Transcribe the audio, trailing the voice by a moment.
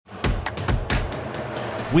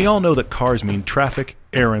We all know that cars mean traffic,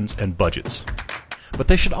 errands, and budgets. But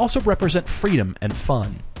they should also represent freedom and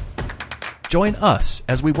fun. Join us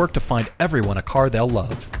as we work to find everyone a car they'll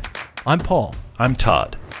love. I'm Paul. I'm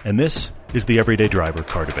Todd, and this is the Everyday Driver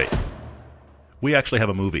Car Debate. We actually have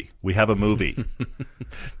a movie. We have a movie.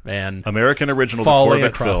 Man, American original, the falling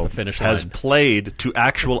Corvette across film, the finish line. has played to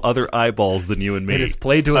actual other eyeballs than you and me. It has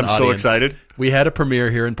played to an audience. I'm so excited. We had a premiere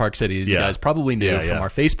here in Park City, as you guys probably knew from our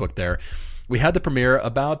Facebook there. We had the premiere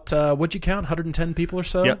about, what'd you count, 110 people or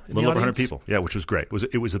so? Yeah, a little over 100 people. Yeah, which was great.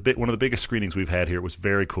 It was one of the biggest screenings we've had here. It was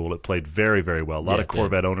very cool. It played very, very well. A lot of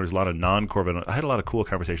Corvette owners, a lot of non-Corvette owners. I had a lot of cool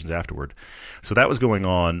conversations afterward. So that was going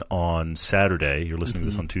on Saturday. You're listening to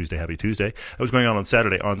this on Tuesday. Happy Tuesday. That was going on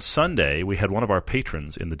Saturday. On Sunday, we had one of our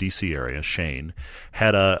patrons in the D.C. area, Shane,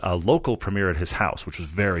 had a local premiere at his house, which was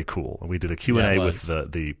very cool. And we did a Q&A with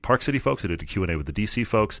the Park City folks. We did a Q&A with the D.C.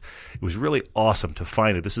 folks. It was really awesome to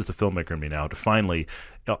find it. This is the filmmaker in me now, to finally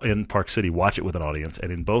in Park City watch it with an audience,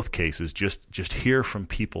 and in both cases just hear from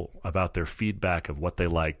people about their feedback of what they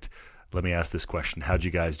liked. Let me ask this question: how'd you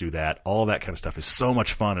guys do that? All that kind of stuff is so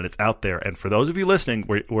much fun, and it's out there. And for those of you listening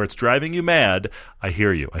where it's driving you mad, I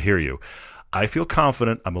hear you. I feel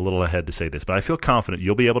confident. I'm a little ahead to say this, but I feel confident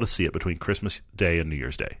you'll be able to see it between Christmas Day and New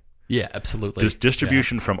Year's Day. Yeah, absolutely. This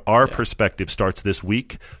distribution from our perspective starts this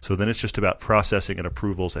week, so then it's just about processing and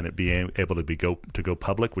approvals and it being able to go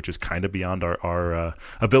public, which is kind of beyond our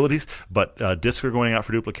abilities. But discs are going out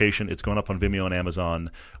for duplication. It's going up on Vimeo and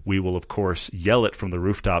Amazon. We will, of course, yell it from the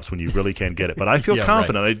rooftops when you really can get it. But I feel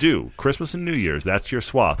confident. Right. I do. Christmas and New Year's, that's your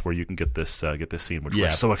swath where you can get this scene, which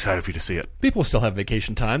we're so excited for you to see it. People still have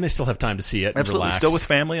vacation time. They still have time to see it. Absolutely. And relax. Still with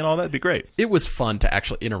family and all that. It'd be great. It was fun to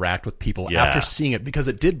actually interact with people after seeing it, because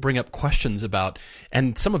it did bring up questions about,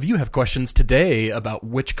 and some of you have questions today about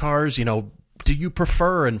which cars, do you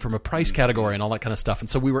prefer, and from a price category and all that kind of stuff. And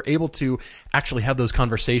so we were able to actually have those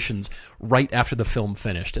conversations right after the film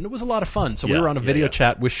finished. And it was a lot of fun. So we were on a video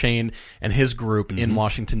chat with Shane and his group in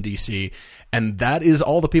Washington, D.C. And that is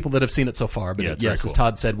all the people that have seen it so far. But yes, as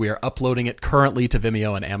Todd said, we are uploading it currently to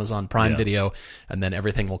Vimeo and Amazon Prime Video, and then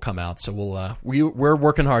everything will come out. So we're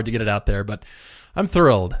working hard to get it out there. But I'm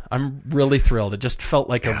thrilled. I'm really thrilled. It just felt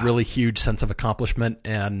like a really huge sense of accomplishment.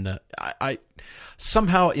 And I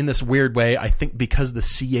somehow, in this weird way, I think because the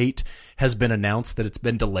C8 has been announced that it's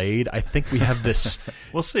been delayed, I think we have this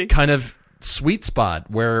we'll see. Kind of sweet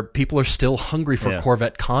spot where people are still hungry for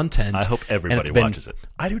Corvette content. I hope everybody watches it.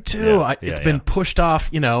 I do too. It's been pushed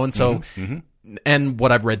off, and so... And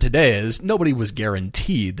what I've read today is nobody was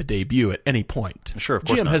guaranteed the debut at any point. Sure, of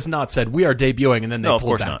course GM not. has not said we are debuting and then they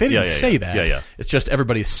pulled back. Not. They didn't say that. Yeah. It's just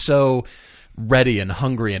everybody's so ready and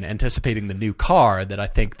hungry and anticipating the new car that I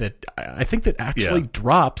think that actually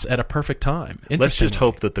drops at a perfect time. Let's just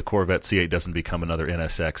hope that the Corvette C8 doesn't become another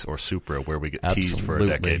NSX or Supra where we get teased for a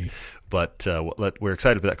decade. But we're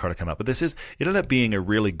excited for that car to come out. But it ended up being a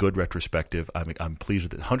really good retrospective. I mean, I'm pleased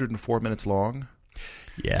with it. 104 minutes long.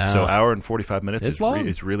 Yeah. So hour and 45 minutes. It's long.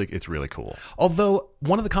 It's really cool. Although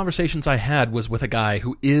one of the conversations I had was with a guy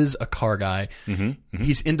who is a car guy.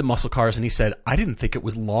 He's into muscle cars, and he said, I didn't think it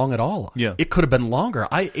was long at all. Yeah. It could have been longer.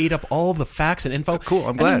 I ate up all the facts and info. Cool.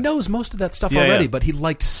 I'm glad. And he knows most of that stuff already, but he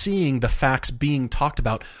liked seeing the facts being talked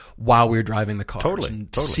about while we were driving the cars. Totally.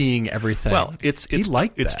 Seeing everything. Well, it's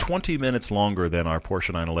 20 minutes longer than our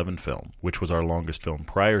Porsche 911 film, which was our longest film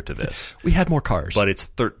prior to this. We had more cars. But it's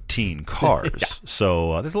 13 cars.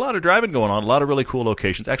 So there's a lot of driving going on, a lot of really cool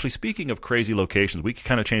locations. Actually, speaking of crazy locations, we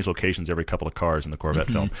kind of change locations every couple of cars in the Corvette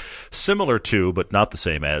film. Similar to, but not the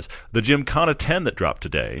same as, the Gymkhana 10 that dropped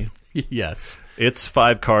today. Yes. It's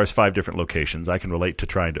 5 cars, 5 different locations. I can relate to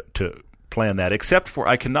trying to plan that, except for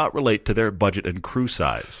I cannot relate to their budget and crew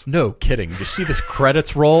size. No kidding. You see this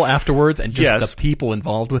credits roll afterwards and just the people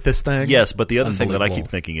involved with this thing? Yes, but the other thing that I keep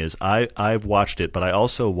thinking is I've watched it, but I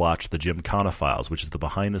also watched the Gymkhana Files, which is the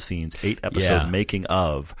behind-the-scenes 8-episode making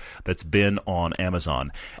of that's been on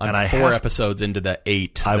Amazon. I'm 4 episodes into the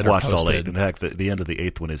 8 I've watched posted. all 8. In fact, the end of the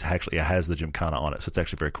 8th one is actually has the Gymkhana on it, so it's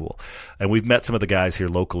actually very cool. And we've met some of the guys here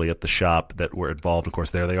locally at the shop that were involved. Of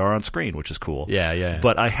course, there they are on screen, which is cool. Yeah.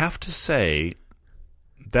 But I have to say,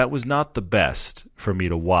 that was not the best for me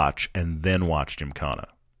to watch and then watch Gymkhana.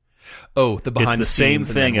 Oh, the behind the scenes. It's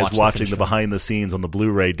the same thing as watching the behind the scenes on the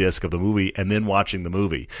Blu-ray disc of the movie and then watching the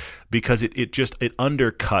movie, because it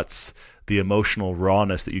undercuts the emotional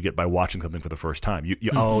rawness that you get by watching something for the first time.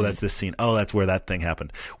 Oh, that's this scene. Oh, that's where that thing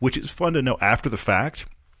happened, which is fun to know after the fact.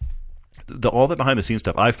 All that behind the scenes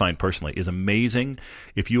stuff I find personally is amazing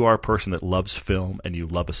if you are a person that loves film and you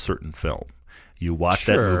love a certain film. You watch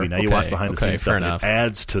that movie, now you watch behind the scenes stuff, and enough. It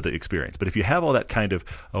adds to the experience. But if you have all that kind of,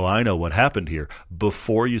 oh, I know what happened here,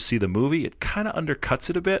 before you see the movie, it kind of undercuts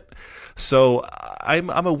it a bit. So I'm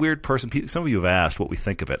a weird person. Some of you have asked what we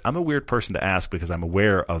think of it. I'm a weird person to ask because I'm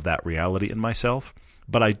aware of that reality in myself.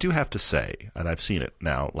 But I do have to say, and I've seen it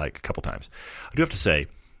now like a couple times, I do have to say,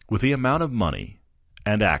 with the amount of money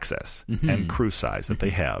and access and crew size that they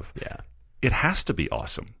have, it has to be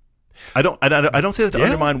awesome. I don't say that to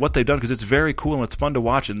undermine what they've done, because it's very cool and it's fun to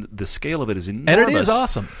watch, and the scale of it is enormous. And it is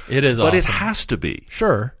awesome. It is awesome. But it has to be.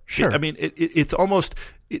 Sure. I mean, it's almost,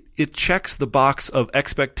 it checks the box of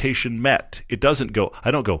expectation met. It doesn't go, I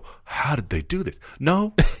don't go, how did they do this?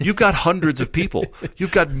 No, you've got hundreds of people.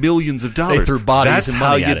 You've got millions of dollars. They threw bodies That's and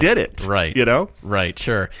how money you at did it. Right. You know? Right,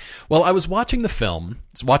 sure. Well, I was watching the film,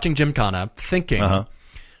 watching Gymkhana, thinking,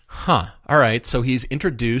 all right, so Ken's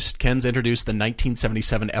introduced the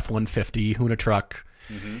 1977 F-150 Huna truck,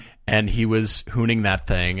 and he was hooning that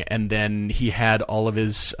thing, and then he had all of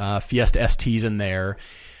his Fiesta STs in there,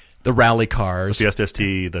 the rally cars. The Fiesta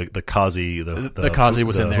ST, the Kazi, the Kazi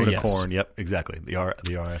was in there, Unicorn, yes. Yep, exactly, the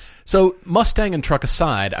RS. So Mustang and truck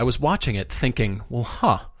aside, I was watching it thinking,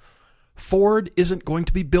 well, Ford isn't going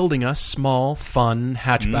to be building us small, fun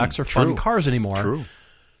hatchbacks or fun cars anymore. True.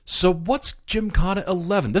 So what's Gymkhana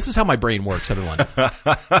 11? This is how my brain works, everyone.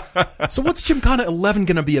 So what's Gymkhana 11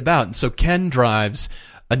 going to be about? And so Ken drives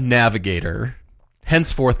a Navigator,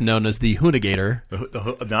 henceforth known as the Hoonigator.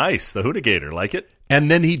 Nice, the Hoonigator, like it? And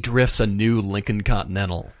then he drifts a new Lincoln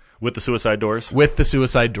Continental. With the suicide doors? With the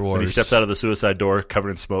suicide doors. And he steps out of the suicide door covered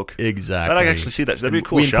in smoke? Exactly. I can actually see that. That'd be a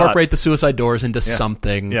cool shot. We incorporate the suicide doors into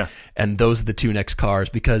something, and those are the two next cars,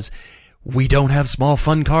 because we don't have small,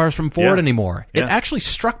 fun cars from Ford anymore. It actually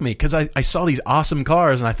struck me, because I saw these awesome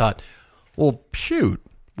cars, and I thought, well, shoot,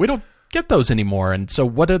 we don't get those anymore. And so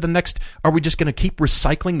what are the next? Are we just going to keep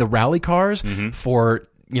recycling the rally cars for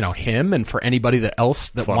him and for anybody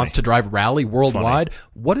else that wants to drive rally worldwide?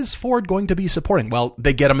 What is Ford going to be supporting? Well,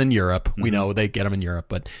 they get them in Europe. We know they get them in Europe,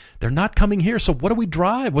 but they're not coming here. So what do we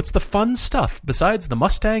drive? What's the fun stuff besides the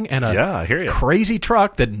Mustang and a crazy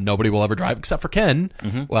truck that nobody will ever drive except for Ken?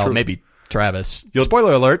 Well, maybe Travis.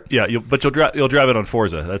 Spoiler alert. Yeah, but you'll drive it on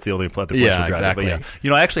Forza. That's the only place you'll drive exactly. it.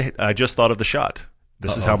 But I just thought of the shot.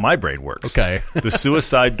 This is how my brain works. Okay. The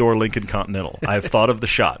suicide door Lincoln Continental. I've thought of the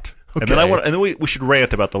shot. Okay. And then we should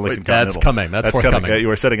rant about the Lincoln Continental. That's coming. That's forthcoming. Coming. You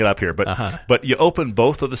were setting it up here, but you open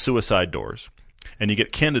both of the suicide doors, and you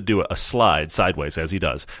get Ken to do a slide sideways, as he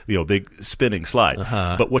does, big spinning slide.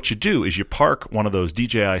 But what you do is you park one of those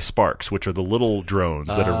DJI Sparks, which are the little drones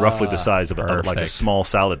that are roughly the size of like a small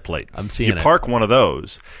salad plate. I'm seeing it. You park one of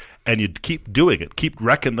those, and you keep doing it, keep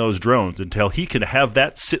wrecking those drones until he can have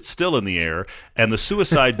that sit still in the air, and the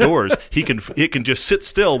suicide doors, it can just sit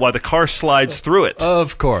still while the car slides through it.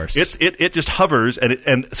 Of course. It just hovers,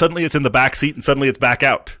 and suddenly it's in the back seat, and suddenly it's back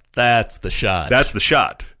out. That's the shot. That's the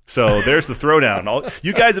shot. So there's the throwdown.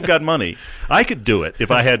 You guys have got money. I could do it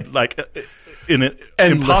if I had an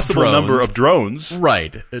impossible number of drones.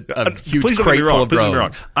 Right. A huge crate full of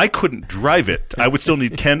drones. I couldn't drive it. I would still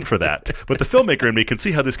need Ken for that. But the filmmaker in me can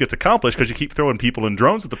see how this gets accomplished, because you keep throwing people in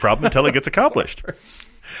drones at the problem until it gets accomplished.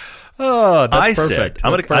 Oh, that's perfect.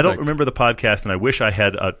 I don't remember the podcast, and I wish I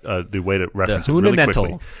had the way to reference it really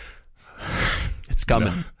quickly. It's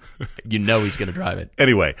coming. No. He's going to drive it.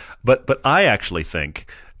 Anyway, but I actually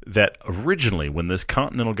think that originally when this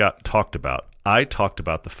Continental got talked about, I talked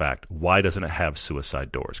about the fact, why doesn't it have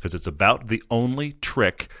suicide doors? Because it's about the only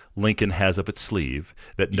trick Lincoln has up its sleeve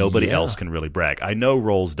that nobody else can really brag. I know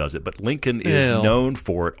Rolls does it, but Lincoln is known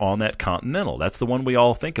for it on that Continental. That's the one we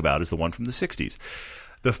all think about, is the one from the 60s.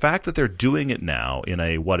 The fact that they're doing it now in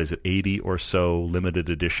a, 80 or so limited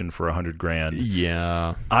edition for $100,000.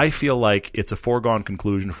 Yeah. I feel like it's a foregone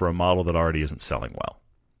conclusion for a model that already isn't selling well.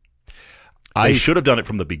 They should have done it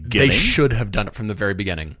from the beginning. They should have done it from the very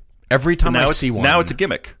beginning. Every time I see one. Now it's a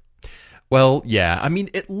gimmick. Well, yeah. I mean,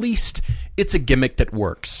 at least it's a gimmick that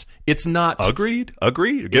works. It's not... Agreed. A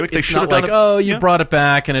gimmick they should have done. It's not like, you brought it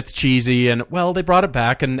back and it's cheesy. And, well, they brought it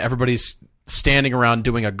back and everybody's standing around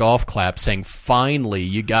doing a golf clap saying, finally,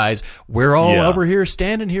 you guys, we're all over here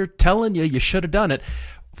standing here telling you should have done it.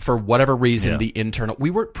 For whatever reason,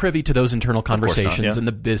 we weren't privy to those internal conversations in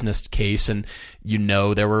the business case. And,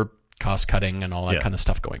 there were cost cutting and all that kind of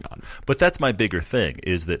stuff going on. But that's my bigger thing,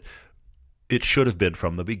 is that it should have been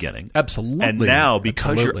from the beginning. Absolutely. And now,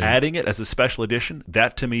 because you're adding it as a special edition,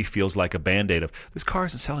 that to me feels like a Band-Aid of, this car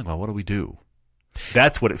isn't selling well, what do we do?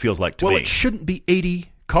 That's what it feels like to me. Well, it shouldn't be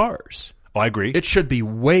 80 cars. Oh, I agree. It should be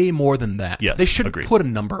way more than that. Yes, they should agreed. put a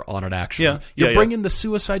number on it, actually. Yeah, You're bringing the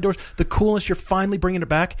suicide doors, the coolness, you're finally bringing it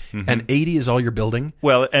back, and 80 is all you're building.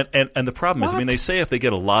 Well, and the problem is, I mean, they say if they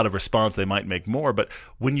get a lot of response, they might make more, but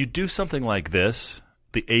when you do something like this,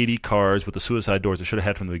 the 80 cars with the suicide doors that should have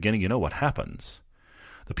had from the beginning, you know what happens.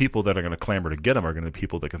 The people that are going to clamor to get them are going to be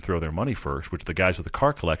people that can throw their money first, which are the guys with the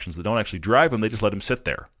car collections that don't actually drive them, they just let them sit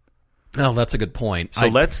there. Oh, that's a good point. So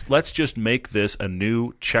let's just make this a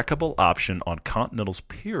new checkable option on Continentals,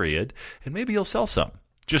 period, and maybe you'll sell some,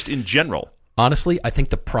 just in general. Honestly, I think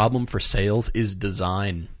the problem for sales is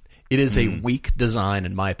design. It is a weak design,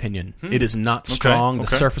 in my opinion. It is not strong. Okay.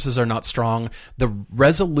 The surfaces are not strong. The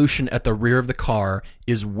resolution at the rear of the car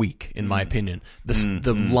is weak, in my opinion.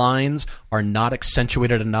 The lines are not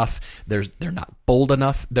accentuated enough. They're not bold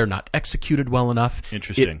enough. They're not executed well enough.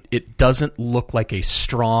 Interesting. It doesn't look like a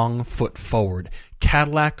strong foot forward.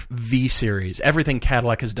 Cadillac V-Series, everything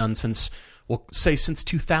Cadillac has done since... We'll say since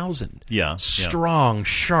 2000. Yeah. Strong,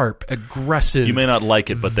 sharp, aggressive. You may not like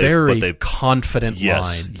it, but they've confident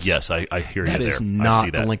yes, lines. Yes, I hear you there. That is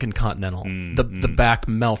not the Lincoln Continental. The back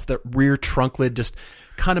melts. The rear trunk lid just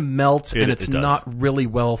kind of melts, and it's not really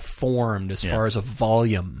well formed as far as a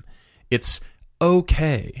volume. It's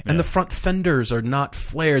okay. And the front fenders are not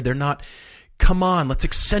flared. They're not... Come on, let's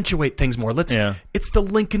accentuate things more. It's the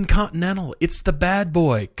Lincoln Continental. It's the bad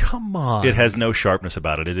boy. Come on. It has no sharpness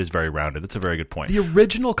about it. It is very rounded. That's a very good point. The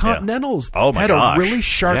original Continentals had a really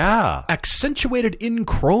sharp, accentuated in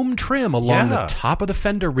chrome trim along the top of the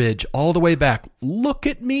fender ridge all the way back. Look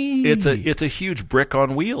at me. It's a huge brick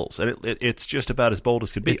on wheels, and it's just about as bold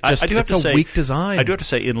as could be. I do have to it's say, a weak design. I do have to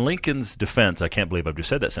say, in Lincoln's defense, I can't believe I've just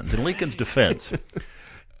said that sentence. In Lincoln's defense...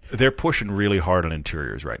 They're pushing really hard on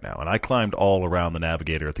interiors right now. And I climbed all around the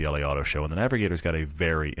Navigator at the LA Auto Show, and the Navigator's got a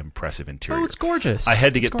very impressive interior. Oh, it's gorgeous. I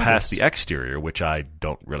had to get past the exterior, which I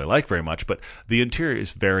don't really like very much, but the interior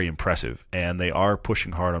is very impressive, and they are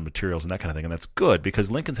pushing hard on materials and that kind of thing, and that's good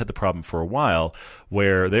because Lincoln's had the problem for a while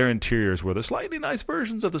where their interiors were the slightly nice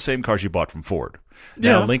versions of the same cars you bought from Ford.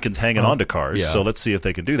 Now, Lincoln's hanging on to cars, so let's see if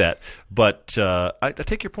they can do that. But I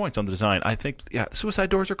take your points on the design. I think, suicide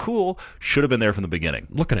doors are cool. Should have been there from the beginning.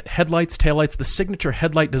 Looking at headlights, taillights, the signature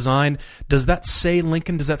headlight design. Does that say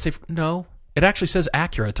Lincoln? Does that say... No. It actually says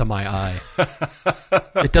Acura to my eye.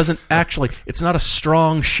 It doesn't actually... It's not a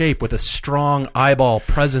strong shape with a strong eyeball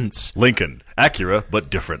presence. Lincoln. Acura,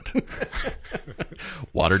 but different.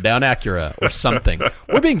 Watered down Acura or something.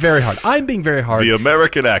 We're being very hard. I'm being very hard. The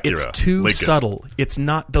American Acura. It's too Lincoln. Subtle. It's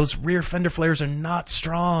not... Those rear fender flares are not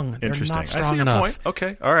strong. They're not strong I see enough. Your point.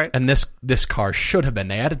 Okay, all right. And this car should have been.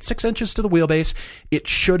 They added 6 inches to the wheelbase. It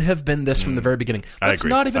should have been this from the very beginning. Let's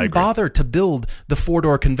not even bother to build the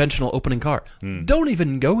 4-door conventional opening car. Don't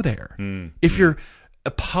even go there. If you're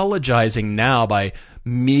apologizing now by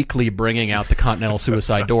meekly bringing out the Continental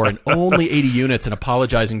suicide door and only 80 units and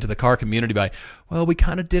apologizing to the car community by, well, we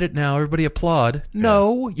kind of did it now. Everybody applaud.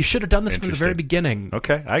 No, you should have done this from the very beginning.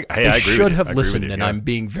 Okay. I agree. They should have listened, and I'm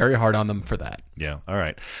being very hard on them for that. Yeah. All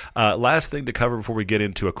right. Last thing to cover before we get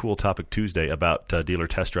into a cool topic Tuesday about dealer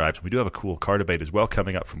test drives. We do have a cool car debate as well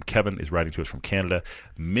coming up from Kevin, is writing to us from Canada.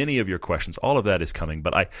 Many of your questions, all of that is coming.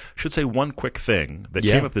 But I should say one quick thing that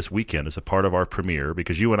came up this weekend as a part of our premiere,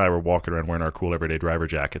 because you and I were walking around wearing our cool everyday driver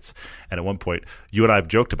jackets. And at one point, you and I have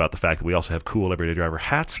joked about the fact that we also have cool everyday driver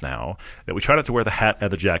hats now, that we try not to wear the hat and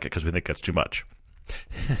the jacket because we think that's too much.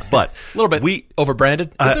 But a little bit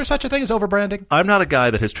overbranded. Is there such a thing as overbranding? I'm not a guy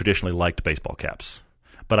that has traditionally liked baseball caps,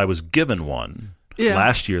 but I was given one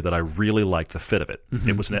last year that I really liked the fit of it.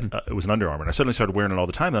 It was an Under Armour, and I suddenly started wearing it all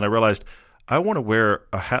the time. Then I realized I want to wear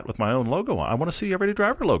a hat with my own logo on. I want to see Everyday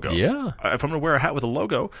Driver logo. Yeah. If I'm going to wear a hat with a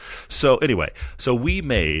logo. So anyway, we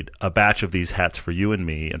made a batch of these hats for you and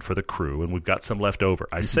me and for the crew, and we've got some left over.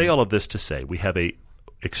 I say all of this to say we have a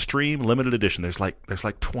extreme limited edition. There's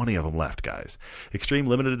like 20 of them left, guys. Extreme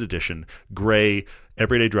limited edition gray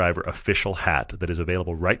Everyday Driver official hat that is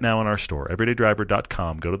available right now on our store,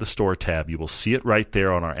 everydaydriver.com. Go to the store tab. You will see it right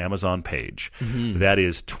there on our Amazon page. That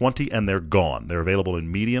is 20, and they're gone. They're available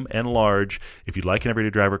in medium and large. If you'd like an Everyday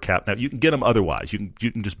Driver cap, now you can get them otherwise. You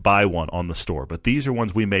can just buy one on the store. But these are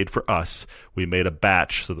ones we made for us. We made a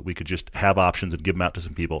batch so that we could just have options and give them out to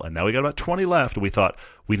some people. And now we got about 20 left, and we thought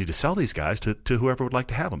we need to sell these guys to whoever would like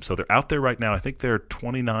to have them. So they're out there right now. I think they're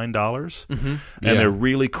 $29, and they're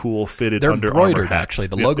really cool fitted Under Armour hats. Actually,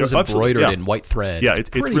 the logo's embroidered in white thread. Yeah,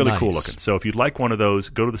 it's really nice. cool looking. So if you'd like one of those,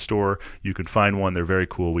 go to the store. You can find one. They're very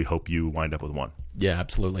cool. We hope you wind up with one. Yeah,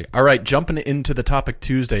 absolutely. All right, jumping into the topic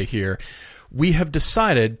Tuesday here. we have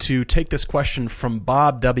decided to take this question from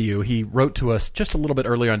Bob W. He wrote to us just a little bit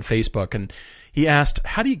earlier on Facebook, and he asked,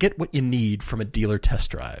 how do you get what you need from a dealer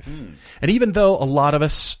test drive? And even though a lot of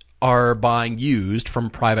us are buying used from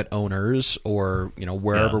private owners or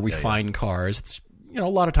wherever we find cars, it's, a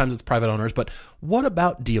lot of times it's private owners, but what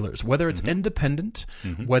about dealers? Whether it's independent,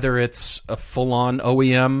 whether it's a full-on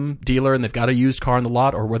OEM dealer and they've got a used car in the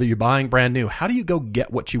lot, or whether you're buying brand new, how do you go get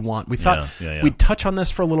what you want? We thought we'd touch on this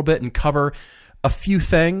for a little bit and cover a few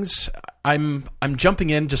things. I'm jumping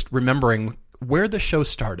in just remembering where the show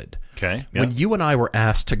started. Okay. Yeah. When you and I were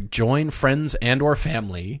asked to join friends and or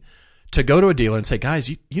family to go to a dealer and say, guys,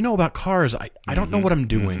 you know about cars. I don't know what I'm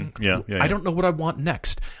doing. I don't know what I want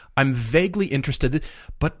next. I'm vaguely interested,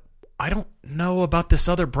 but I don't know about this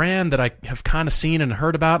other brand that I have kind of seen and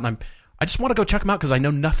heard about, and I just want to go check them out because I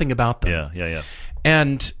know nothing about them. Yeah.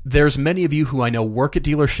 And there's many of you who I know work at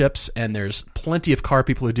dealerships, and there's plenty of car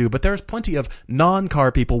people who do, but there's plenty of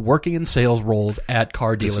non-car people working in sales roles at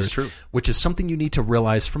car dealers, This is true. which is something you need to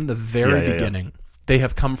realize from the very beginning. They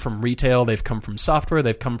have come from retail, they've come from software,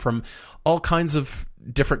 they've come from all kinds of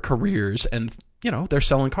different careers, and they're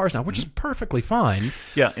selling cars now, which is perfectly fine.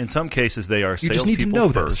 Yeah, in some cases they are You just need to know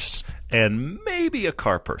salespeople first, and maybe a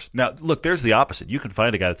car person. Now, look, there's the opposite. You can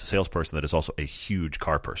find a guy that's a salesperson that is also a huge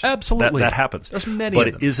car person. Absolutely. That happens. There's many but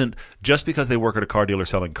of them. it isn't, just because they work at a car dealer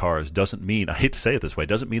selling cars doesn't mean, I hate to say it this way,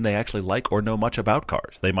 doesn't mean they actually like or know much about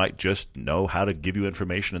cars. They might just know how to give you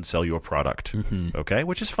information and sell you a product, okay,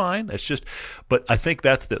 which is fine. It's just, but I think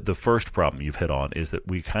that's the first problem you've hit on, is that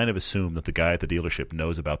we kind of assume that the guy at the dealership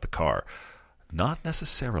knows about the car. Not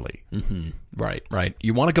necessarily. Right.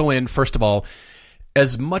 You want to go in, first of all,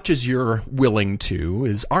 as much as you're willing to,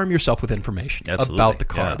 is arm yourself with information about the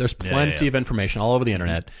car. There's plenty of information all over the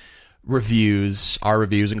internet. Reviews, our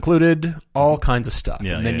reviews included, all kinds of stuff.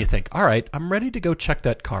 And then you think, all right, I'm ready to go check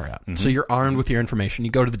that car out. So you're armed with your information.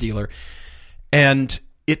 You go to the dealer, and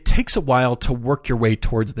it takes a while to work your way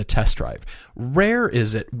towards the test drive. Rare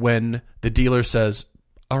is it when the dealer says,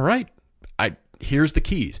 all right, here's the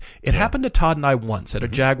keys. It happened to Todd and I once at a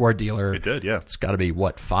Jaguar dealer. It did, yeah. It's got to be,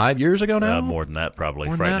 5 years ago now? More than that, probably.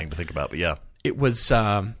 Frightening to think about, but yeah. It was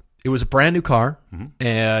a brand new car,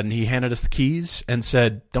 and he handed us the keys and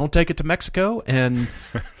said, don't take it to Mexico, and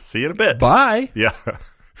see you in a bit. Bye. Yeah.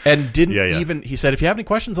 And didn't even, he said, if you have any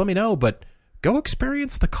questions, let me know, but go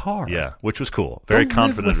experience the car. Yeah, which was cool. Very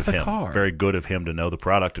confident of him. Car. Very good of him to know the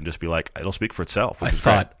product and just be like, it'll speak for itself. Which I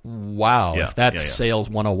thought, wow, if that's sales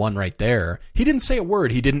 101 right there. He didn't say a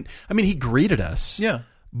word. He greeted us. Yeah.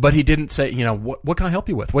 But he didn't say, what can I help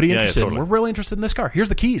you with? What are you interested in? We're really interested in this car. Here's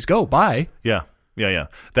the keys. Go. Bye. Yeah.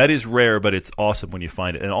 That is rare, but it's awesome when you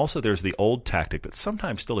find it. And also there's the old tactic that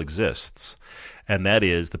sometimes still exists, and that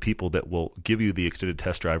is the people that will give you the extended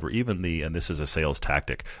test drive, or even and this is a sales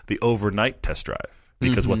tactic, the overnight test drive.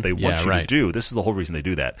 Because what they want you to do, this is the whole reason they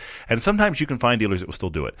do that. And sometimes you can find dealers that will still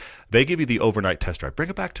do it. They give you the overnight test drive. Bring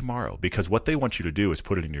it back tomorrow, because what they want you to do is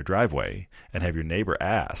put it in your driveway and have your neighbor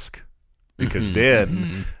ask. Because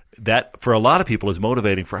then that, for a lot of people, is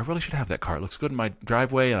motivating for, I really should have that car. It looks good in my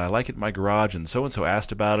driveway, and I like it in my garage, and so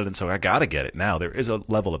asked about it, and so I got to get it now. There is a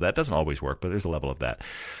level of that. It doesn't always work, but there's a level of that.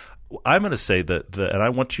 I'm going to say that, and I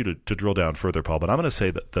want you to drill down further, Paul, but I'm going to say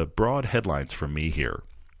that the broad headlines for me here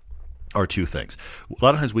are two things. A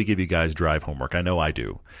lot of times we give you guys drive homework. I know I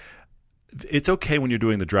do. It's okay when you're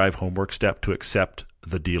doing the drive homework step to accept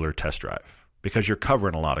the dealer test drive, because you're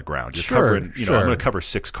covering a lot of ground. You're covering, I'm going to cover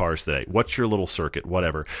 6 cars today. What's your little circuit,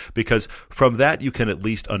 whatever. Because from that, you can at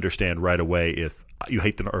least understand right away if you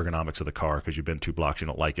hate the ergonomics of the car because you've been 2 blocks, you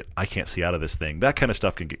don't like it. I can't see out of this thing. That kind of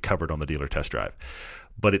stuff can get covered on the dealer test drive.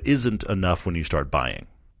 But it isn't enough when you start buying.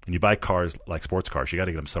 And you buy cars like sports cars, you got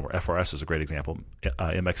to get them somewhere. FRS is a great example.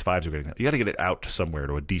 MX-5 is a great example. You got to get it out to somewhere,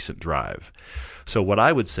 to a decent drive. So what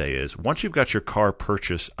I would say is, once you've got your car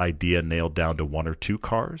purchase idea nailed down to 1 or 2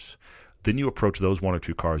 cars, then you approach those 1 or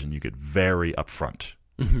 2 cars and you get very upfront.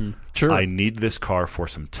 Sure. I need this car for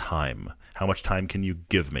some time. How much time can you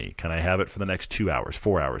give me? Can I have it for the next 2 hours,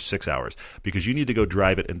 4 hours, 6 hours? Because you need to go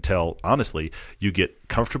drive it until, honestly, you get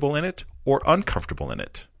comfortable in it or uncomfortable in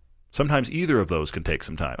it. Sometimes either of those can take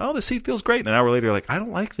some time. Oh, the seat feels great. And an hour later, you're like, I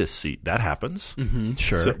don't like this seat. That happens.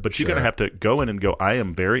 Sure. But you're going to have to go in and go, I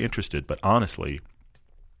am very interested, but honestly,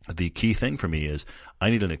 the key thing for me is I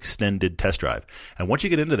need an extended test drive. And once you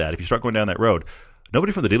get into that, if you start going down that road,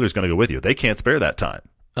 nobody from the dealer is going to go with you. They can't spare that time.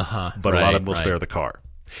 But a lot of them will spare the car.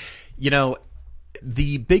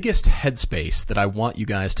 The biggest headspace that I want you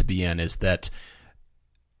guys to be in is that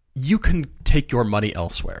you can take your money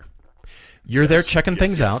elsewhere. You're there checking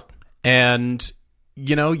things out, and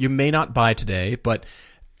you may not buy today, but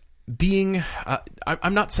being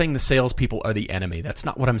I'm not saying the salespeople are the enemy. That's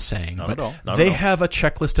not what I'm saying. Not but at all. Not they at all. have a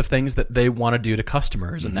checklist of things that they want to do to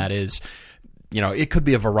customers, and that is, it could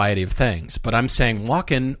be a variety of things. But I'm saying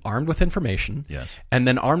walk in armed with information, Yes. and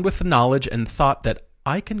then armed with the knowledge and thought that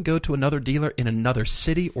I can go to another dealer in another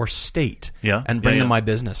city or state and bring them my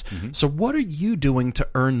business. So what are you doing to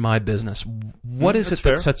earn my business? What is it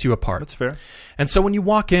that sets you apart? That's fair. And so when you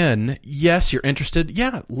walk in, yes, you're interested.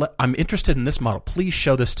 Yeah, I'm interested in this model. Please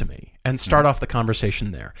show this to me. And start off the conversation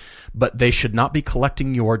there. But they should not be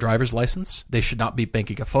collecting your driver's license. They should not be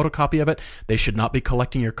making a photocopy of it. They should not be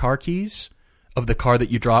collecting your car keys of the car that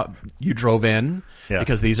you drove in,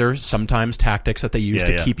 because these are sometimes tactics that they use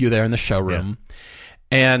to keep you there in the showroom. Yeah.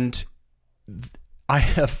 And I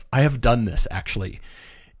have done this, actually.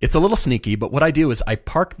 It's a little sneaky, but what I do is I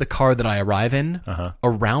park the car that I arrive in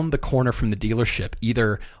around the corner from the dealership,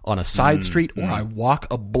 either on a side street or I walk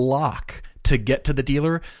a block to get to the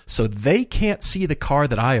dealer so they can't see the car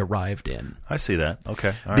that I arrived in. I see that. Okay.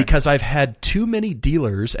 All right. Because I've had too many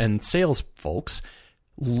dealers and sales folks,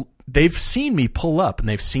 they've seen me pull up and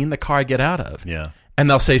they've seen the car I get out of. Yeah. And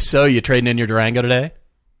they'll say, so you trading in your Durango today?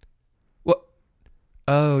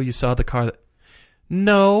 Oh, you saw the car that...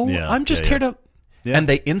 No, I'm just here to... Yeah. And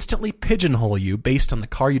they instantly pigeonhole you based on the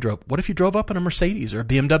car you drove. What if you drove up in a Mercedes or a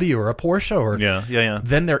BMW or a Porsche? Or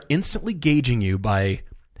Then they're instantly gauging you by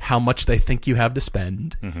how much they think you have to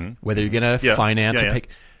spend, whether you're going to finance or pay.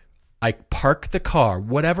 I park the car,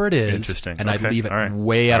 whatever it is, and I leave it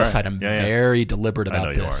way out of sight. I'm very deliberate about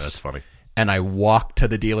this. I know you are. That's funny. And I walk to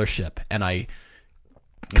the dealership, and I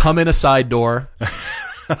come in a side door...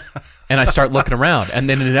 And I start looking around, and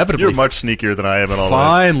then inevitably... You're much sneakier than I am in all this.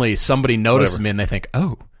 Finally, somebody notices me, and they think,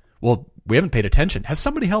 oh, well, we haven't paid attention. Has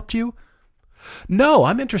somebody helped you? No,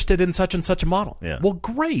 I'm interested in such and such a model. Yeah. Well,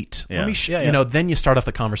 great. Yeah. Let me then you start off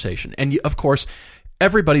the conversation. And, of course,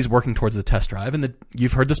 everybody's working towards the test drive, and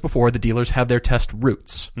you've heard this before, the dealers have their test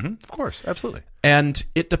routes. Of course, absolutely. And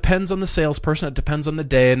it depends on the salesperson, it depends on the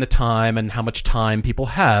day and the time and how much time people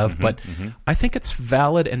have, but I think it's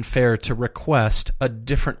valid and fair to request a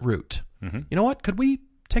different route. You know what? Could we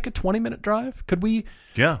take a 20-minute drive? Could we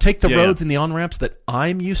take the roads and the on-ramps that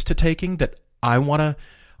I'm used to taking, that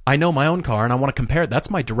I know my own car and I want to compare it. That's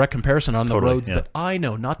my direct comparison on the roads that I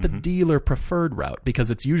know, not the dealer preferred route, because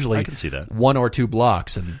it's usually I can see that. 1 or 2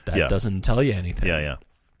 blocks, and that doesn't tell you anything. Yeah.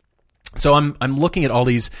 So I'm looking at all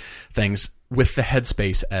these things with the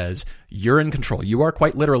headspace as you're in control. You are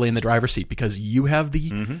quite literally in the driver's seat, because you have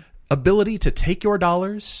the ability to take your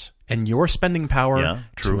dollars and your spending power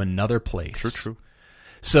to another place. True.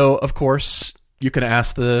 So, of course, you can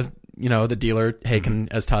ask the dealer, hey,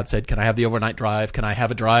 as Todd said, can I have the overnight drive? Can I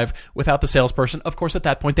have a drive without the salesperson? Of course, at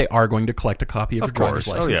that point, they are going to collect a copy of your driver's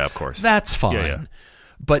license. Oh, yeah, of course. That's fine. Yeah.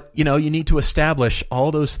 But, you need to establish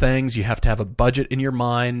all those things. You have to have a budget in your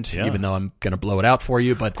mind, even though I'm going to blow it out for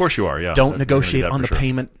you. But of course you are, yeah. Don't negotiate on the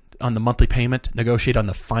payment, on the monthly payment. Negotiate on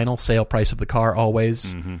the final sale price of the car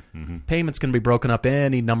always. Payment's going to be broken up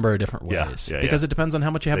any number of different ways because it depends on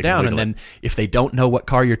how much you have down. And then if they don't know what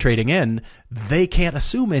car you're trading in, they can't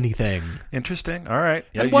assume anything. Interesting. All right.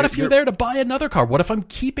 Yeah, and what if you're there to buy another car? What if I'm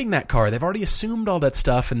keeping that car? They've already assumed all that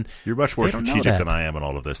stuff. And you're much more strategic than I am in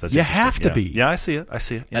all of this. That's you have to be. Yeah, I see it.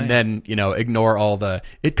 And then, ignore all the,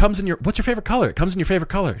 it comes in what's your favorite color? It comes in your favorite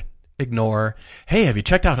color. Ignore. Hey, have you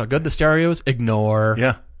checked out how good the stereo is? Ignore.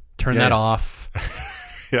 Yeah. Turn that off.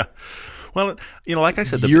 Yeah. Well, like I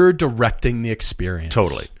said, you're directing the experience.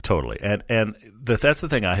 Totally. And that's the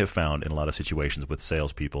thing I have found in a lot of situations with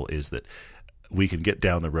salespeople is that we can get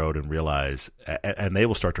down the road and realize, and they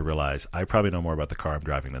will start to realize, I probably know more about the car I'm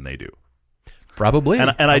driving than they do. Probably.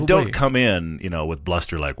 And I don't come in, with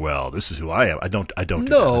bluster like, well, this is who I am. I don't do that.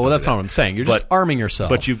 No, that's not what I'm saying. You're just arming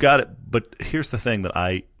yourself. But you've got it. But here's the thing that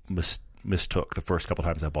I mistook the first couple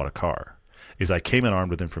times I bought a car. Is I came in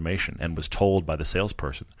armed with information and was told by the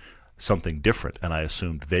salesperson something different, and I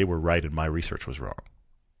assumed they were right and my research was wrong.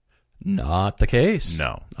 Not the case.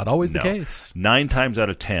 No. Not always the case. 9 times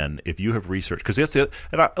out of 10, if you have researched, because that's it.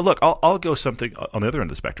 And I'll go something on the other end of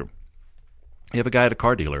the spectrum. You have a guy at a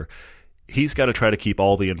car dealer. He's got to try to keep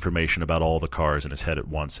all the information about all the cars in his head at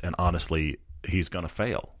once, and honestly, he's going to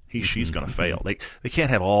fail. She's going to fail. They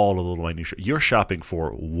can't have all the little minutiae. You're shopping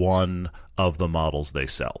for one of the models they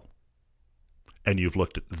sell. and you've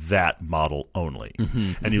looked at that model only,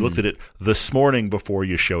 and you looked at it this morning before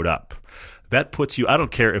you showed up. That puts you – I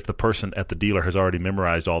don't care if the person at the dealer has already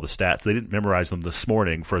memorized all the stats. They didn't memorize them this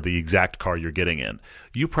morning for the exact car you're getting in.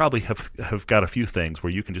 You probably have got a few things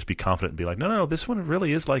where you can just be confident and be like, no, this one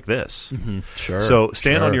really is like this. Sure. So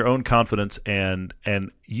stand on your own confidence and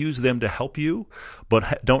use them to help you,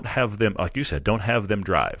 but don't have them – like you said, don't have them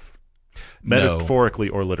drive, metaphorically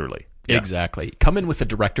or literally. Yeah. Exactly. Come in with the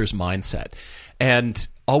director's mindset. And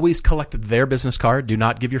always collect their business card. Do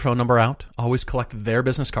not give your phone number out. Always collect their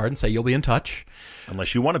business card and say you'll be in touch.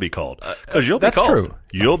 Unless you want to be called. Because you'll be called. That's true.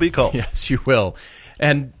 You'll be called. Yes, you will.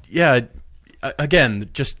 And yeah, again,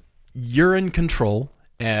 just you're in control,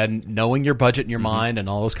 and knowing your budget in your mind and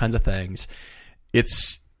all those kinds of things.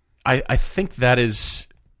 I think that is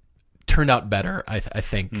turned out better, I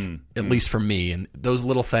think, at least for me, and those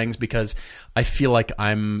little things, because I feel like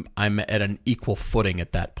I'm at an equal footing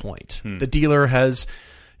at that point. The dealer has,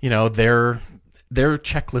 their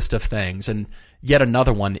checklist of things, and yet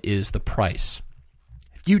another one is the price.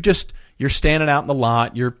 If you're standing out in the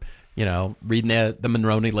lot, you're reading the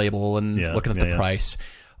Monroney label and looking at the price.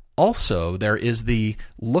 Also, there is the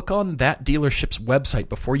look on that dealership's website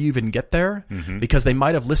before you even get there, because they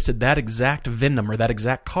might have listed that exact VIN number, that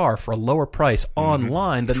exact car, for a lower price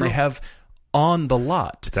online than they have on the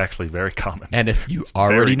lot. It's actually very common. And if you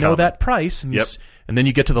already know that price, and, and then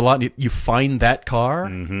you get to the lot and you find that car,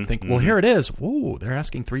 think, well, here it is. Ooh, they're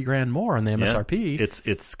asking $3,000 more on the MSRP.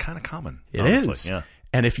 It's kind of common. It is. Yeah.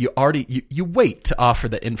 And if you already you wait to offer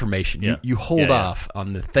the information, you hold off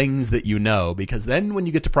on the things that you know, because then when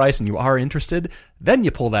you get to price and you are interested, then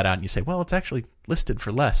you pull that out and you say, well, it's actually listed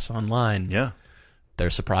for less online. Yeah. They're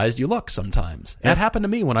surprised you look sometimes. That happened to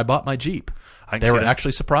me when I bought my Jeep. They were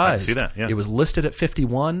actually surprised. I can see that, It was listed at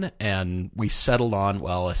 51, and we settled on,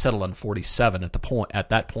 I settled on 47 at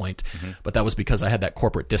that point, but that was because I had that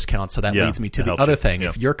corporate discount, so that leads me to the other thing.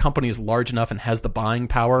 If your company is large enough and has the buying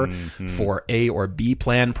power for A or B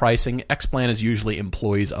plan pricing, X plan is usually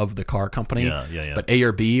employees of the car company, but A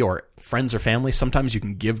or B or friends or family, sometimes you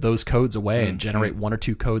can give those codes away and generate 1 or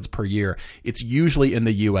 2 codes per year. It's usually in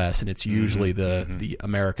the U.S., and it's usually the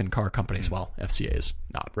American car companies. Well, FCA is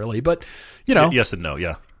not really, but yes and no,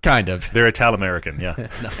 kind of. They're Italo-American,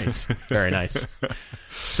 Nice, very nice.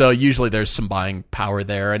 So usually there's some buying power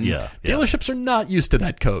there, and dealerships are not used to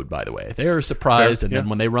that code, by the way. They are surprised, and then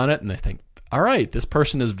when they run it and they think, all right, this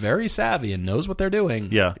person is very savvy and knows what they're doing.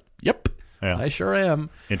 Yep. I sure am.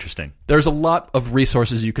 Interesting. There's a lot of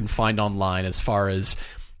resources you can find online as far as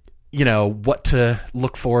what to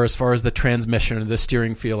look for as far as the transmission or the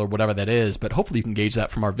steering feel or whatever that is, but hopefully you can gauge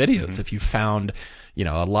that from our videos. If you found,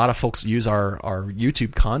 a lot of folks use our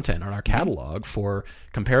YouTube content on our catalog for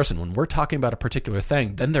comparison. When we're talking about a particular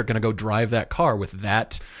thing, then they're going to go drive that car with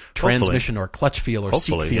that transmission or clutch feel or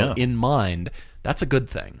seat feel in mind. That's a good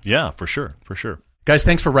thing. Yeah, for sure. Guys,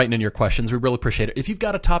 thanks for writing in your questions. We really appreciate it. If you've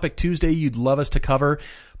got a Topic Tuesday you'd love us to cover,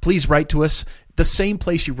 please write to us the same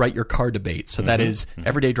place you write your car debate. So that is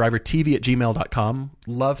everydaydrivertv@gmail.com.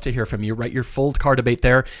 Love to hear from you. Write your full car debate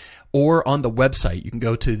there. Or on the website, you can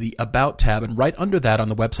go to the About tab, and right under that on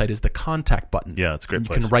the website is the Contact button. Yeah, it's a great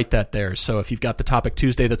place. You can write that there. So if you've got the Topic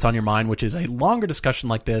Tuesday that's on your mind, which is a longer discussion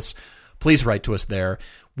like this, please write to us there.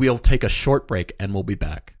 We'll take a short break, and we'll be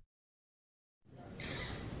back.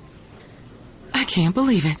 I can't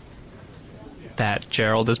believe it. That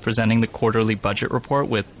Gerald is presenting the quarterly budget report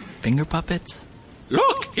with finger puppets?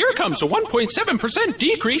 Look, here comes a 1.7%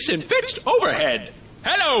 decrease in fixed overhead.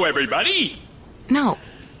 Hello, everybody. No,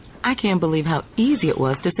 I can't believe how easy it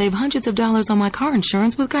was to save hundreds of dollars on my car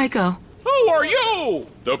insurance with Geico. Who are you?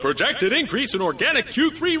 The projected increase in organic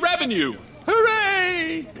Q3 revenue.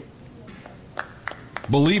 Hooray!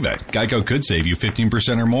 Believe it, Geico could save you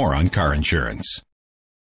 15% or more on car insurance.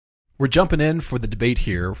 We're jumping in for the debate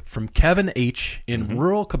here from Kevin H. in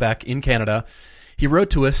rural Quebec in Canada. He wrote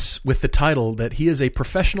to us with the title that he is a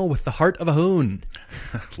professional with the heart of a hoon.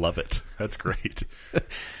 Love it. That's great.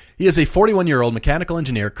 He is a 41-year-old mechanical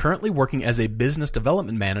engineer currently working as a business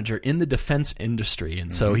development manager in the defense industry.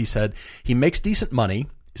 And so he said he makes decent money.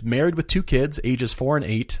 He's married with 2 kids, ages 4 and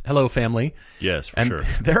 8. Hello, family. Yes, for and sure.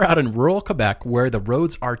 They're out in rural Quebec where the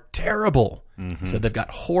roads are terrible. So they've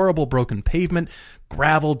got horrible broken pavement,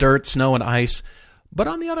 gravel, dirt, snow, and ice. But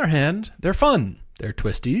on the other hand, they're fun. They're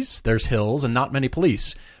twisties, there's hills, and not many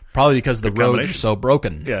police. Probably because the roads are so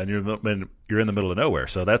broken. Yeah, and you're in the middle of nowhere,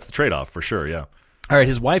 so that's the trade-off for sure, yeah. All right,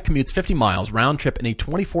 his wife commutes 50 miles round trip in a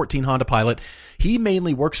 2014 Honda Pilot. He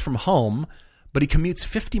mainly works from home, but he commutes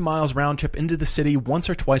 50 miles round trip into the city once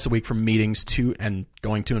or twice a week for meetings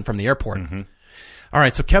going to and from the airport. Mm-hmm. All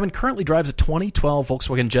right, so Kevin currently drives a 2012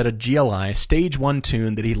 Volkswagen Jetta GLI Stage 1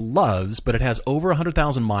 tune that he loves, but it has over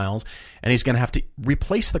 100,000 miles, and he's going to have to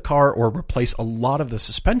replace the car or replace a lot of the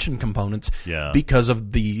suspension components because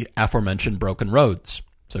of the aforementioned broken roads.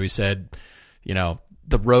 So he said,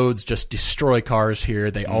 the roads just destroy cars here.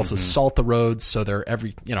 They also salt the roads, so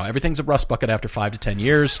everything's a rust bucket after 5 to 10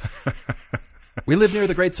 years. We live near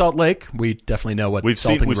the Great Salt Lake. We definitely know what salting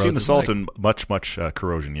roads is like. We've seen the salt and much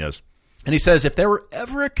corrosion, yes. And he says if there were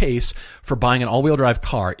ever a case for buying an all-wheel drive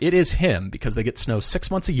car, it is him, because they get snow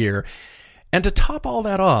 6 months a year. And to top all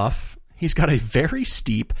that off, he's got a very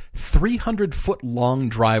steep 300-foot-long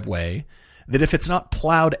driveway that if it's not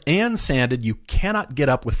plowed and sanded, you cannot get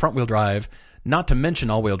up with front-wheel drive, not to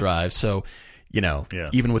mention all-wheel drive. So,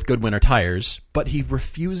 even with good winter tires. But he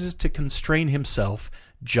refuses to constrain himself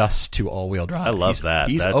just to all-wheel drive. I love that.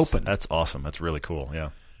 He's open. That's awesome. That's really cool,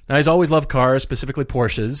 yeah. Now, he's always loved cars, specifically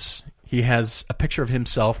Porsches. He has a picture of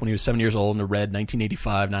himself when he was 7 years old in a red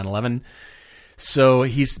 1985 911. So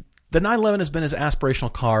the 911 has been his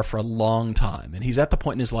aspirational car for a long time, and he's at the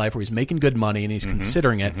point in his life where he's making good money and he's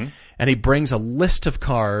considering it. And he brings a list of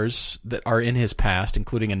cars that are in his past,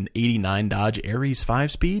 including an 89 Dodge Aries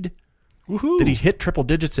 5-speed that he hit triple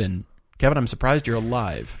digits in. Kevin, I'm surprised you're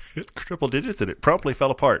alive. Hit triple digits and it promptly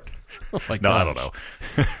fell apart. Oh my No, gosh. I don't know.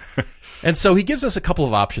 And so he gives us a couple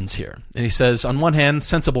of options here. And he says, on one hand,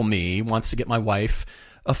 sensible me wants to get my wife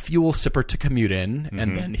a fuel sipper to commute in,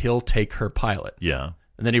 and then he'll take her Pilot. Yeah.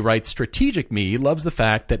 And then he writes, strategic me loves the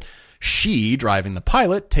fact that she, driving the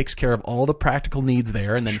Pilot, takes care of all the practical needs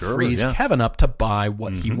there and then frees Kevin up to buy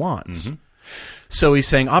what he wants. So he's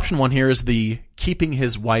saying option one here is the keeping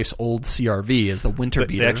his wife's old CRV as the winter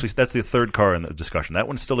beater. Actually, that's the third car in the discussion. That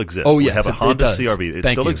one still exists. Oh, yes, we have a Honda does. CRV. It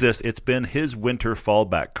still exists. It's been his winter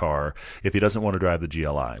fallback car if he doesn't want to drive the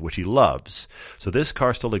GLI, which he loves. So this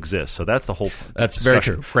car still exists. So that's the whole That's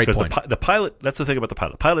discussion. very true. Great point. The Pilot, that's the thing about the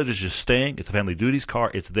Pilot. The Pilot is just staying. It's a family duties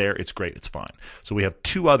car. It's there. It's great. It's fine. So we have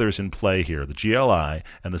two others in play here, the GLI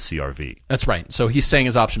and the CRV. That's right. So he's saying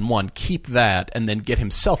as option one, keep that and then get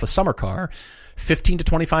himself a summer car. 15 to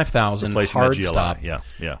 25,000, hard stop.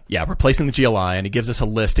 Yeah, replacing the GLI, and he gives us a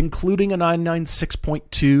list, including a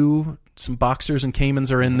 996.2. Some Boxsters and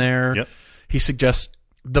Caymans are in there. Yep. He suggests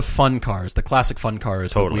the fun cars, the classic fun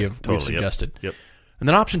cars that we've suggested. Yep. And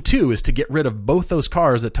then option two is to get rid of both those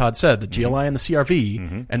cars that Todd said, the GLI and the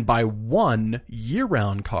CRV, and buy one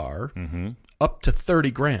year-round car up to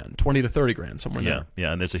 $30,000, 20 to 30 grand, somewhere there.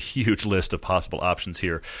 Yeah, and there's a huge list of possible options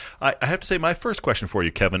here. I have to say, my first question for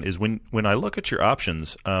you, Kevin, is when I look at your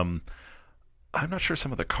options, I'm not sure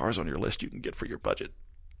some of the cars on your list you can get for your budget.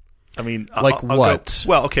 I mean, like I'll what?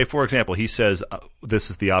 Well, okay, for example, he says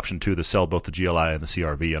this is the option two to sell both the GLI and the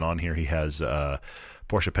CRV, and on here he has Porsche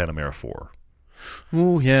Panamera 4.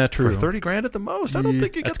 Oh, yeah, true. For $30,000 at the most, I don't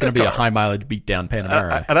think you get that. That's going to be a high mileage beat down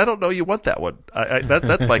Panamera. And I don't know you want that one.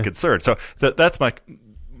 That's my concern. So that's my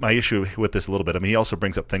issue with this a little bit. I mean, he also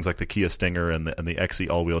brings up things like the Kia Stinger and the XE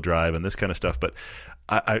all-wheel drive and this kind of stuff. But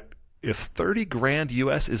if $30,000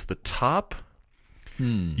 US is the top,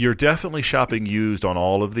 you're definitely shopping used on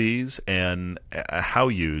all of these. And how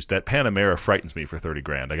used? That Panamera frightens me for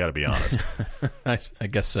 $30,000. I got to be honest. I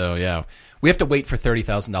guess so. Yeah, we have to wait for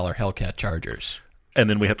 $30,000 Hellcat Chargers. And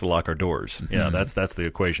then we have to lock our doors. Yeah, that's the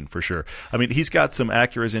equation for sure. I mean, he's got some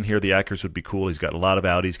Acuras in here. The Acuras would be cool. He's got a lot of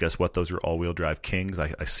Audis. Guess what? Those are all-wheel drive kings.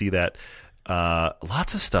 I see that.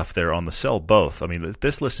 Lots of stuff there on the sell both. I mean,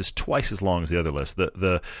 this list is twice as long as the other list.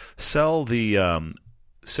 The sell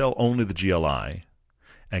only the GLI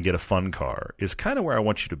and get a fun car is kind of where I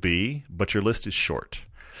want you to be, but your list is short.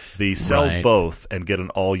 The sell both and get an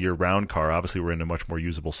all year round car. Obviously, we're into much more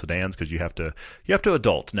usable sedans because you have to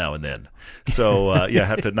adult now and then. So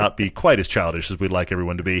have to not be quite as childish as we'd like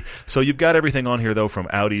everyone to be. So you've got everything on here though, from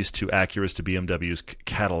Audis to Acuras to BMWs,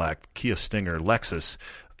 Cadillac, Kia Stinger, Lexus,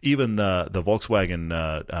 even the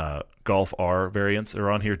Volkswagen Golf R variants are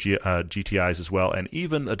on here, GTIs as well, and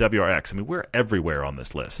even a WRX. I mean, we're everywhere on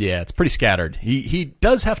this list. Yeah, it's pretty scattered. He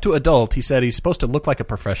does have to adult. He said he's supposed to look like a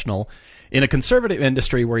professional in a conservative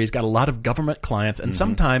industry where he's got a lot of government clients, and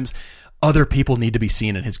sometimes other people need to be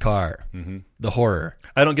seen in his car. The horror.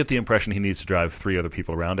 I don't get the impression he needs to drive 3 other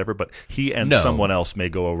people around ever, but he and someone else may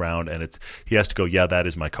go around, and he has to go, yeah, that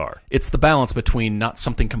is my car. It's the balance between not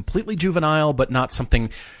something completely juvenile, but not something,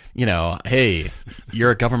 hey,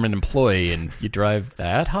 you're a government employee and you drive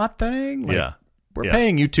that hot thing? We're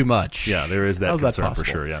paying you too much. Yeah, there is that concern for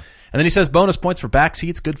sure, yeah. And then he says bonus points for back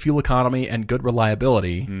seats, good fuel economy, and good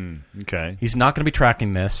reliability. Okay. He's not going to be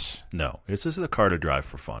tracking this. No. This is the car to drive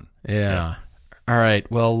for fun. Yeah. All right.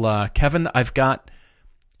 Well, Kevin, I've got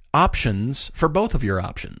options for both of your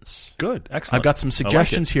options. Good. Excellent. I've got some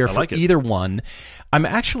suggestions here for either one. I'm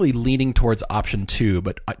actually leaning towards option 2,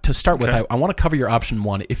 but to start with, I want to cover your option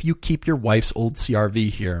 1 if you keep your wife's old CRV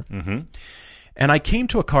here. Mm-hmm. And I came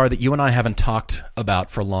to a car that you and I haven't talked about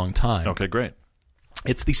for a long time. Okay, great.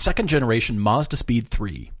 It's the second generation Mazda Speed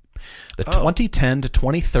 3. The 2010 to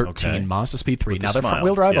 2013 Mazda Speed 3. Now, they're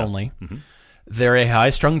front-wheel drive only. Mm-hmm. They're a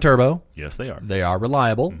high-strung turbo. Yes, they are. They are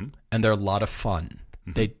reliable, and they're a lot of fun.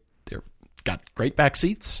 Mm-hmm. They're got great back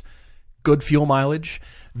seats, good fuel mileage.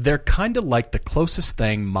 They're kind of like the closest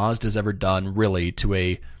thing Mazda's ever done, really, to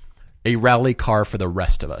a rally car for the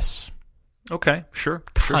rest of us. Okay, sure.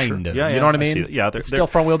 Kind of. Yeah, you know what I mean? Yeah, it's still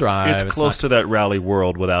front-wheel drive. It's close to that rally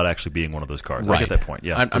world without actually being one of those cars. Right. I get that point.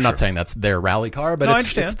 Yeah, I'm not saying that's their rally car, but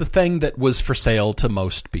it's the thing that was for sale to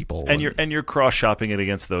most people. And you're cross-shopping it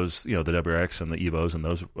against those, the WRX and the Evos and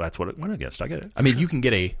those. That's what it went against. I get it. I mean, you can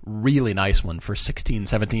get a really nice one for $16,000,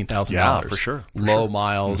 $17,000. Yeah, for sure. Low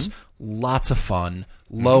miles, lots of fun,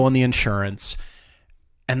 low on the insurance,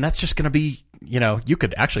 and that's just going to be. You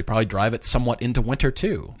could actually probably drive it somewhat into winter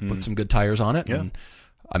too, put some good tires on it. Yeah. And,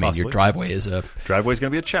 I mean, your driveway is driveway's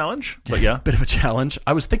going to be a challenge, but yeah, bit of a challenge.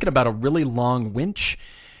 I was thinking about a really long winch,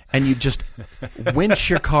 and you just winch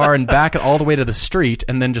your car and back it all the way to the street,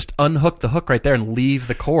 and then just unhook the hook right there and leave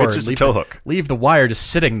the cord. It's just a tow hook. Leave the wire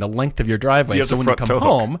just sitting the length of your driveway. So when you come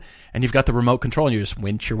home and you've got the remote control, and you just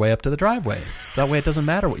winch your way up to the driveway. So that way, it doesn't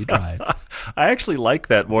matter what you drive. I actually like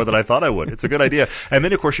that more than I thought I would. It's a good idea. And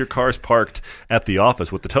then, of course, your car's parked at the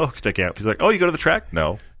office with the tow hook sticking out. He's like, "Oh, you go to the track?"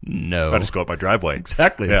 No. I just go up my driveway.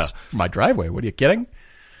 Exactly. Yeah. It's my driveway. What are you kidding?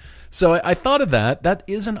 So I thought of that. That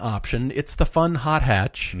is an option. It's the fun hot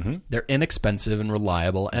hatch. Mm-hmm. They're inexpensive and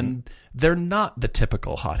reliable, and they're not the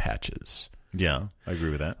typical hot hatches. Yeah, I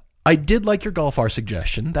agree with that. I did like your Golf R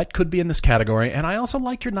suggestion. That could be in this category. And I also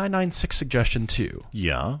like your 996 suggestion, too.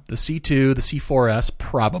 Yeah. The C2, the C4S,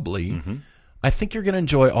 probably. Mm-hmm. I think you're going to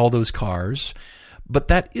enjoy all those cars. But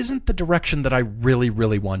that isn't the direction that I really,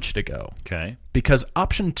 really want you to go. Okay. Because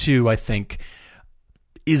option 2, I think,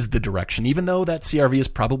 is the direction. Even though that CRV is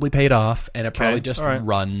probably paid off and it probably just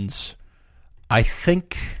runs. I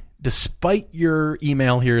think, despite your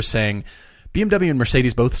email here saying BMW and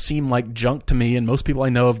Mercedes both seem like junk to me, and most people I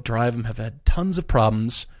know of drive them have had tons of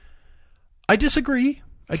problems, I disagree.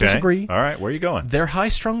 I disagree. All right, where are you going? They're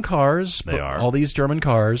high-strung cars. They are. All these German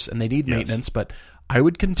cars, and they need maintenance, but I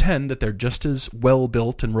would contend that they're just as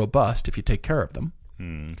well-built and robust if you take care of them.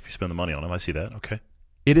 If you spend the money on them, I see that. Okay.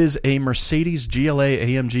 It is a Mercedes GLA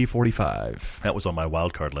AMG 45. That was on my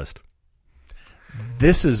wild card list.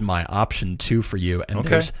 This is my option 2 for you, and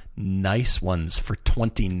there's nice ones for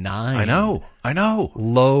 $29. I know.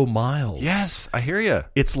 Low miles. Yes, I hear you.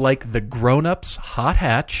 It's like the grown-ups hot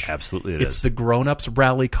hatch. Absolutely it is. It's the grown-ups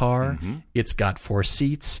rally car. Mm-hmm. It's got 4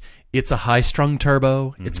 seats. It's a high-strung turbo.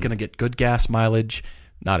 Mm-hmm. It's going to get good gas mileage.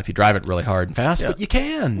 Not if you drive it really hard and fast, but you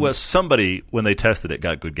can. Well, somebody, when they tested it,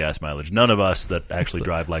 got good gas mileage. None of us that actually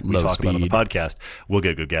drive like we talk about on the podcast will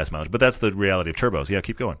get good gas mileage. But that's the reality of turbos. Yeah,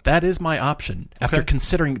 keep going. That is my option. After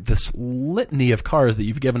considering this litany of cars that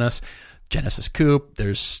you've given us, Genesis Coupe,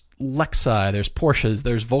 there's Lexi, there's Porsches,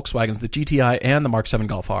 there's Volkswagens, the GTI, and the Mark 7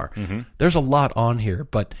 Golf R. Mm-hmm. There's a lot on here,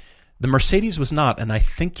 but the Mercedes was not, and I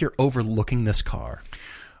think you're overlooking this car.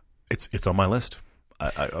 It's on my list.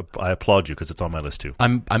 I applaud you because it's on my list too.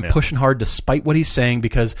 I'm pushing hard despite what he's saying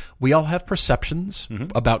because we all have perceptions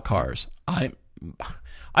about cars. I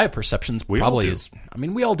have perceptions. We all do.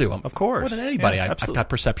 We all do. Of course. More than anybody. I've got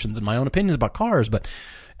perceptions and my own opinions about cars.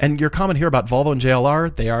 And your comment here about Volvo and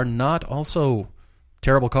JLR, they are not also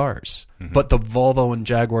terrible cars. Mm-hmm. But the Volvo and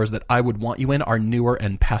Jaguars that I would want you in are newer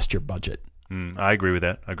and past your budget. I agree with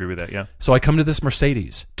that. Yeah. So I come to this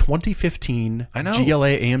Mercedes 2015 GLA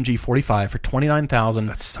AMG 45 for $29,000.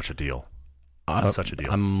 That's such a deal. That's such a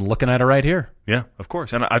deal. I'm looking at it right here. Yeah, of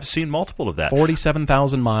course. And I've seen multiple of that.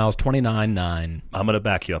 47,000 miles, $29,900. I'm going to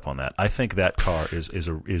back you up on that. I think that car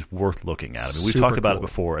is worth looking at. We've talked about it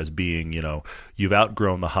before as being, you've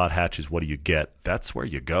outgrown the hot hatches. What do you get? That's where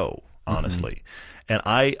you go, honestly. Mm-hmm.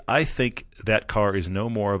 And I think that car is no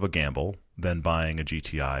more of a gamble than buying a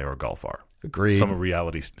GTI or a Golf R. Agreed. From a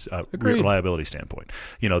reliability standpoint.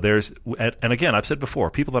 There's, and again, I've said before,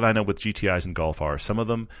 people that I know with GTIs and Golf R, some of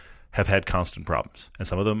them have had constant problems, and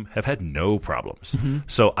some of them have had no problems. Mm-hmm.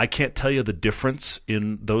 So I can't tell you the difference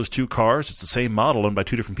in those two cars. It's the same model owned by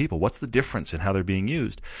two different people. What's the difference in how they're being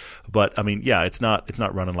used? But it's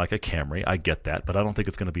not running like a Camry. I get that, but I don't think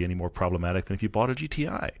it's going to be any more problematic than if you bought a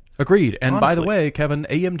GTI. Agreed. And honestly, by the way, Kevin,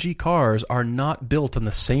 AMG cars are not built on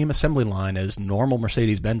the same assembly line as normal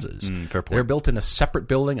Mercedes-Benzes. Fair point. They're built in a separate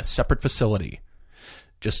building, a separate facility.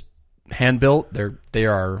 just hand built. They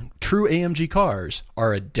are true AMG cars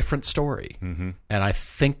are a different story. Mm-hmm. And I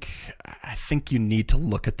think you need to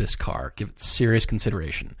look at this car, give it serious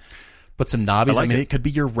consideration. Put some knobbies. I mean, it could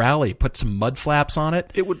be your rally. Put some mud flaps on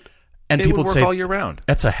it. It would. And it people would work say, all year round.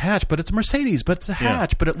 It's a hatch, but it's a Mercedes. But it's a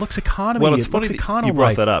hatch, but it looks economy. Well, it's funny that you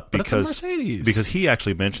brought that up because it's a Mercedes. Because he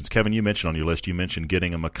actually mentions, Kevin, you mentioned on your list, you mentioned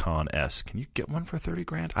getting a Macan S. Can you get one for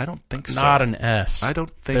 $30,000? I don't think so. Not an S. I don't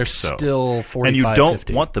think They're so. They're still 45, and you don't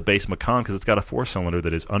 50. want the base Macan because it's got a 4-cylinder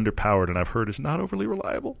that is underpowered and I've heard is not overly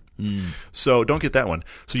reliable. So don't get that one.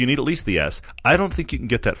 So you need at least the S. I don't think you can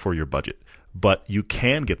get that for your budget, but you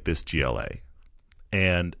can get this GLA.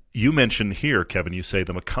 And you mentioned here, Kevin, you say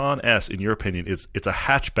the Macan S, in your opinion, it's a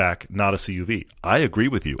hatchback, not a CUV. I agree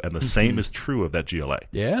with you, and the same is true of that GLA.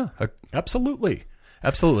 Yeah, absolutely.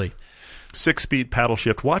 Absolutely. 6-speed paddle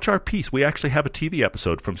shift. Watch our piece. We actually have a TV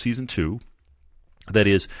episode from season 2 that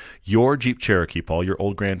is your Jeep Cherokee, Paul, your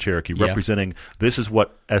old Grand Cherokee, representing this is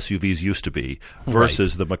what SUVs used to be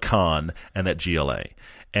versus the Macan and that GLA.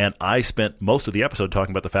 And I spent most of the episode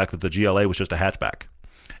talking about the fact that the GLA was just a hatchback.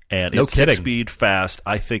 And no it's kidding. 6-speed, fast.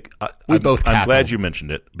 I think I'm glad you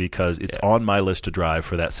mentioned it because it's on my list to drive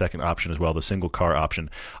for that second option as well, the single car option.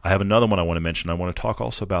 I have another one I want to mention. I want to talk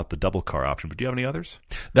also about the double car option. But do you have any others?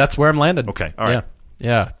 That's where I'm landed. Okay, all right.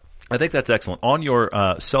 Yeah. I think that's excellent. On your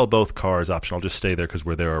sell both cars option, I'll just stay there because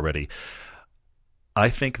we're there already. I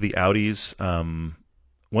think the Audis,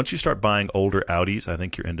 once you start buying older Audis, I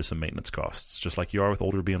think you're into some maintenance costs, just like you are with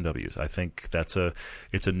older BMWs. I think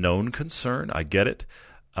it's a known concern. I get it.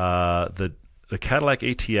 The Cadillac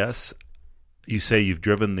ATS, you say you've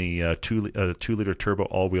driven the 2-liter turbo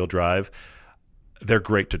all-wheel drive. They're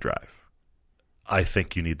great to drive. I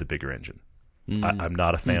think you need the bigger engine. I'm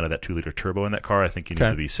not a fan of that 2-liter turbo in that car. I think you need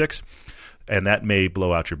the V6, and that may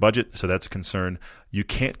blow out your budget, so that's a concern. You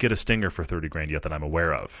can't get a Stinger for $30,000 yet that I'm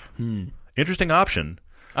aware of. Interesting option.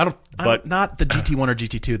 But not the GT1 or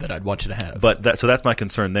GT2 that I'd want you to have. But so that's my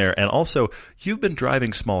concern there. And also, you've been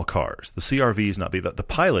driving small cars. The CRV is not big. The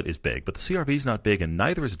Pilot is big, but the CRV is not big, and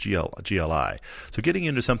neither is GLI. So getting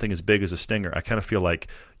into something as big as a Stinger, I kind of feel like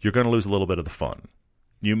you're going to lose a little bit of the fun.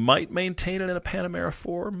 You might maintain it in a Panamera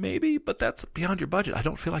 4, maybe, but that's beyond your budget. I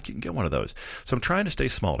don't feel like you can get one of those. So I'm trying to stay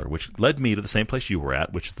smaller, which led me to the same place you were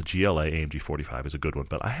at, which is the GLA AMG 45 is a good one.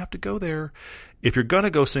 But I have to go there. If you're going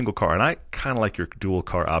to go single car, and I kind of like your dual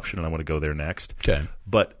car option, and I want to go there next. Okay.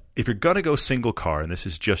 But if you're going to go single car, and this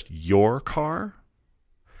is just your car,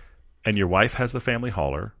 and your wife has the family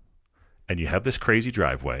hauler, and you have this crazy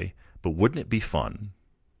driveway, but wouldn't it be fun?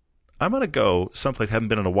 I'm going to go someplace I haven't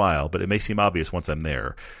been in a while, but it may seem obvious once I'm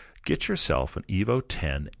there. Get yourself an Evo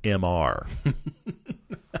 10 MR.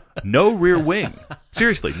 No rear wing.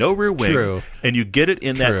 Seriously, no rear wing. True. And you get it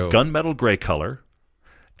in that gunmetal gray color.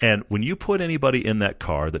 And when you put anybody in that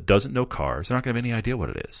car that doesn't know cars, they're not going to have any idea what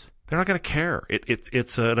it is. They're not going to care.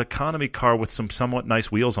 It's an economy car with some somewhat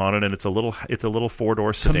nice wheels on it, and it's a little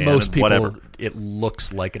 4-door sedan. To most people, whatever. It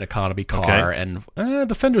looks like an economy car, and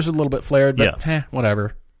the fenders are a little bit flared, but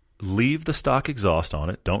whatever. Leave the stock exhaust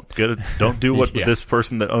on it. Don't do what this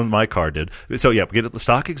person that owned my car did. So get the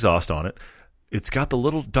stock exhaust on it. It's got the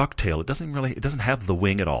little ducktail. It doesn't have the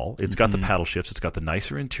wing at all. It's got the paddle shifts. It's got the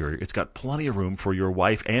nicer interior. It's got plenty of room for your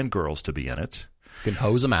wife and girls to be in it. You can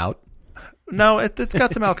hose them out. No, it's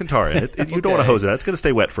got some Alcantara in it. You don't want to hose it out. It's going to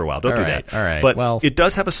stay wet for a while. Don't do that. All right. But it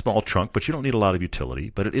does have a small trunk, but you don't need a lot of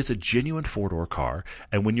utility. But it is a genuine 4-door car.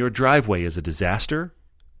 And when your driveway is a disaster,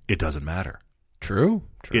 it doesn't matter. True.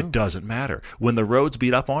 It doesn't matter. When the roads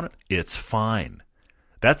beat up on it, it's fine.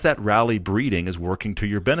 That's that rally breeding is working to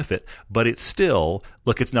your benefit, but it's still,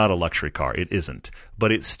 look, it's not a luxury car. It isn't.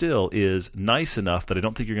 But it still is nice enough that I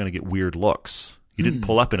don't think you're going to get weird looks. You didn't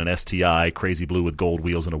pull up in an STI crazy blue with gold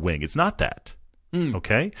wheels and a wing. It's not that.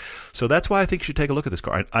 Okay? So that's why I think you should take a look at this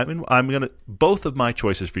car. I'm going to, both of my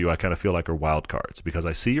choices for you I kind of feel like are wild cards because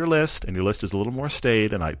I see your list and your list is a little more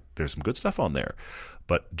staid and there's some good stuff on there.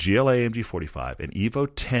 But GLA AMG 45 and Evo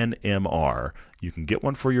 10 MR, you can get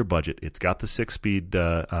one for your budget. It's got the 6-speed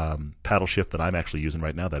paddle shift that I'm actually using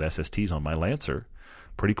right now. That SST's on my Lancer.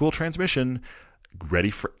 Pretty cool transmission. Ready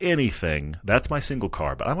for anything. That's my single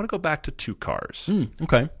car. But I want to go back to 2 cars.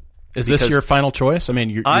 Okay. Is this your final choice? I mean,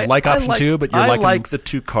 you like option 2, but you're liking... I like the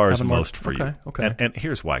 2 cars most for you. Okay. And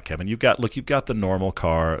here's why, Kevin. You've got the normal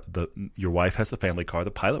car. Your wife has the family car.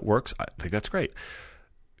 The Pilot works. I think that's great.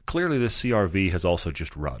 Clearly, this CRV has also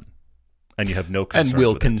just run, and you have no concerns and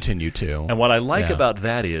will with continue it. to. And what I like about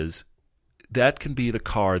that is that can be the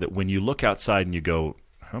car that when you look outside and you go,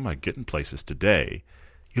 how am I getting places today?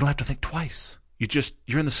 You don't have to think twice.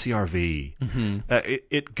 You're in the CRV.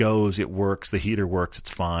 It goes, it works, the heater works, it's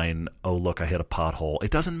fine. Oh, look, I hit a pothole. It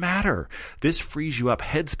doesn't matter. This frees you up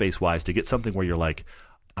headspace-wise to get something where you're like,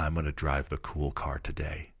 I'm going to drive the cool car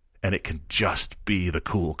today. And it can just be the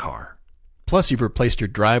cool car. Plus, you've replaced your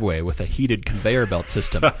driveway with a heated conveyor belt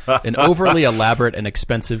system, an overly elaborate and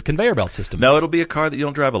expensive conveyor belt system. No, it'll be a car that you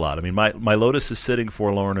don't drive a lot. I mean, my Lotus is sitting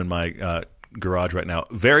forlorn in my garage right now.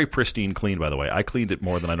 Very pristine clean, by the way. I cleaned it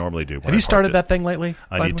more than I normally do. Have you started that thing lately?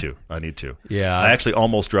 I need to. Yeah. I actually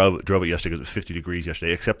almost drove it yesterday because it was 50 degrees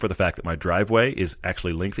yesterday, except for the fact that my driveway is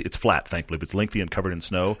actually lengthy. It's flat, thankfully, but it's lengthy and covered in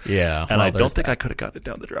snow. Yeah. And I don't think I could have gotten it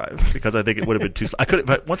down the drive because I think it would have been too slow. I could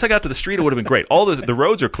have, once I got to the street, it would have been great. All the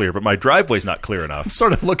roads are clear, but my driveway's not clear enough. I'm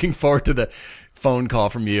sort of looking forward to the phone call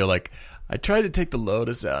from you, like, I tried to take the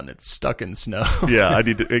Lotus out and it's stuck in snow. Yeah, I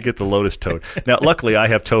need to get the Lotus towed. Now, luckily, I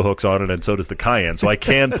have tow hooks on it, and so does the Cayenne, so I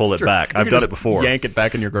can pull it back. I've done it before. Yank it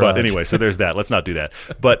back in your garage. But anyway, so there's that. Let's not do that.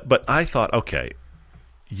 But I thought, okay,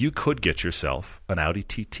 you could get yourself an Audi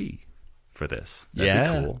TT for this. That'd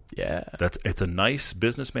be cool. Yeah. It's a nice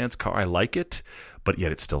businessman's car. I like it, but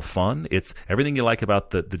yet it's still fun. It's everything you like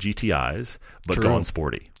about the GTIs, but going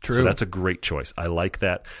sporty. True. So that's a great choice. I like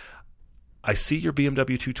that. I see your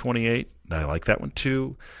BMW 228, and I like that one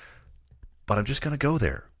too, but I'm just going to go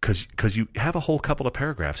there because you have a whole couple of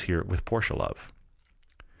paragraphs here with Porsche love.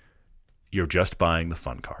 You're just buying the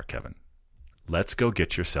fun car, Kevin. Let's go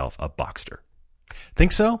get yourself a Boxster.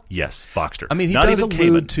 Think so? Yes, Boxster. I mean, he does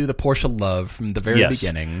allude to the Porsche love from the very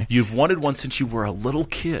beginning. You've wanted one since you were a little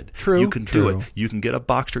kid. True. You can do it. You can get a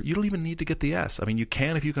Boxster. You don't even need to get the S. I mean, you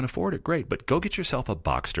can if you can afford it. Great. But go get yourself a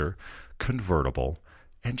Boxster convertible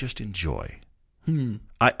and just enjoy.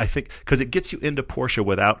 I think because it gets you into Porsche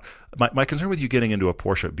without my concern with you getting into a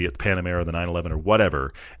Porsche, be it the Panamera, the 911, or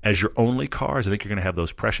whatever, as your only cars. I think you're going to have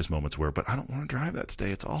those precious moments where, but I don't want to drive that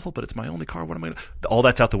today. It's awful, but it's my only car. What am I going to? All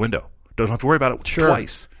that's out the window. Don't have to worry about it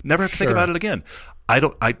twice. Never have to think about it again.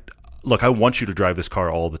 Look, I want you to drive this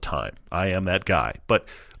car all the time. I am that guy. But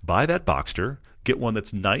buy that Boxster, get one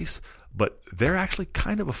that's nice, but they're actually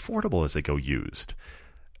kind of affordable as they go used.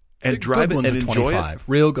 And drive it and enjoy it.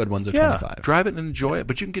 Real good ones at 25. Drive it and enjoy it.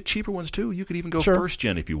 But you can get cheaper ones too. You could even go first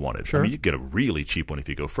gen if you wanted. Sure. I mean, you could get a really cheap one if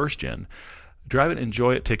you go first gen. Drive it,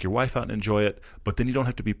 enjoy it, take your wife out and enjoy it. But then you don't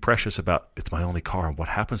have to be precious about it's my only car and what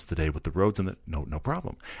happens today with the roads and no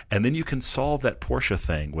problem. And then you can solve that Porsche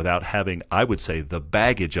thing without having, I would say, the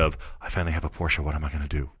baggage of I finally have a Porsche. What am I going to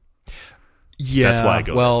do? Yeah, that's why I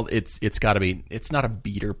go. Well, it's got to be. It's not a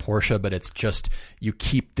beater Porsche, but it's just you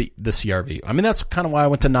keep the CRV. I mean, that's kind of why I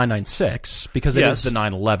went to 996 because it is the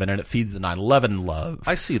 911 and it feeds the 911 love.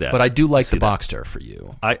 I see that, but I do like the Boxster for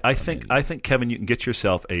you. I think Kevin, you can get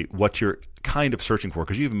yourself what you're kind of searching for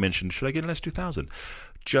because you even mentioned should I get an S2000?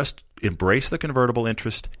 Just embrace the convertible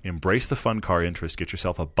interest, embrace the fun car interest, get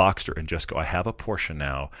yourself a Boxster, and just go. I have a Porsche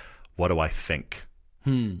now. What do I think?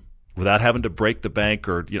 Without having to break the bank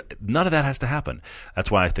or none of that has to happen. That's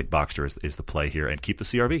why I think Boxster is the play here, and keep the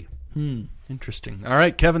CRV. Interesting. All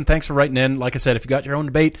right, Kevin, thanks for writing in. Like I said, if you got your own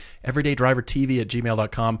debate,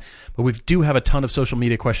 everydaydrivertv@gmail.com. But we do have a ton of social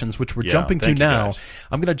media questions, which we're jumping to now. Guys.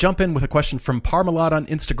 I'm going to jump in with a question from Parmalat on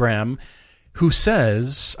Instagram, who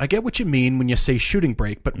says, I get what you mean when you say shooting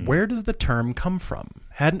brake, but where does the term come from?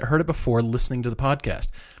 Hadn't heard it before listening to the podcast.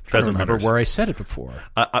 I don't remember where I said it before.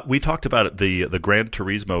 We talked about it, the Gran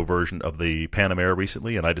Turismo version of the Panamera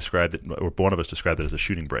recently, and I described it, or one of us described it as a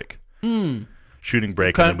shooting brake. Shooting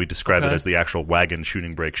brake, and then we described it as the actual wagon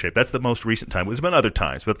shooting brake shape. That's the most recent time. There's been other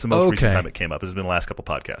times, but that's the most recent time it came up. This has been the last couple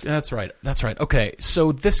podcasts. That's right. Okay,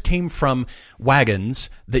 so this came from wagons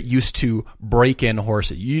that used to break in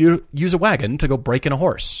horses. You use a wagon to go break in a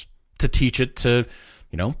horse to teach it to,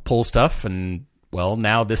 pull stuff. And, well,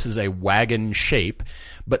 now this is a wagon shape,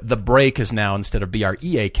 but the brake is now, instead of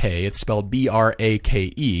B-R-E-A-K, it's spelled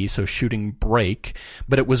B-R-A-K-E, so shooting brake.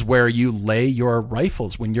 But it was where you lay your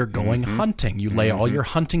rifles when you're going hunting. You lay all your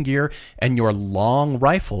hunting gear and your long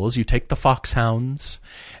rifles. You take the foxhounds,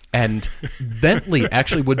 and Bentley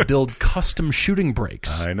actually would build custom shooting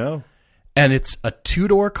brakes. I know. And it's a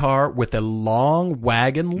two-door car with a long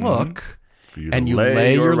wagon look. And you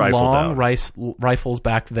lay your long rifles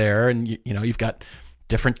back there, and you've got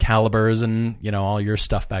different calibers and all your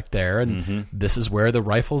stuff back there, and this is where the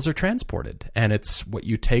rifles are transported, and it's what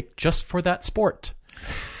you take just for that sport.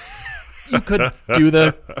 You could do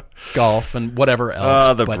the golf and whatever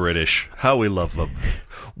else. The British, how we love them.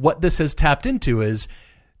 What this has tapped into is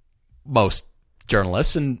most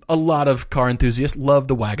journalists and a lot of car enthusiasts love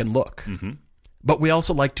the wagon look, but we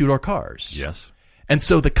also like two-door cars. Yes. And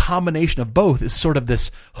so the combination of both is sort of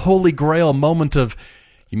this holy grail moment of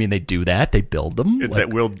You mean they do that? They build them? It's that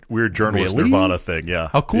weird journalist really? Nirvana thing, yeah.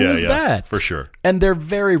 How cool is that? For sure. And they're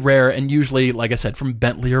very rare, and usually, like I said, from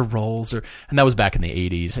Bentley or Rolls, and that was back in the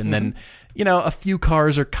 80s. And then, a few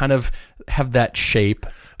cars are kind of have that shape,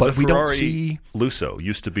 but we don't see... Lusso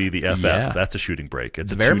used to be the FF. Yeah. That's a shooting brake.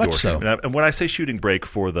 It's a very two-door much so. And when I say shooting brake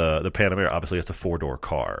for the Panamera, obviously it's a 4-door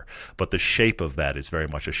car, but the shape of that is very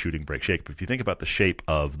much a shooting brake shape. If you think about the shape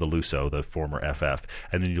of the Lusso, the former FF,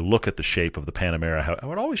 and then you look at the shape of the Panamera, how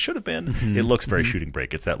it always should have been, it looks very shooting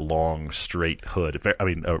brake. It's that long, straight hood.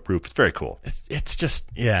 Roof. It's very cool. It's just,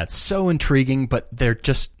 it's so intriguing, but they're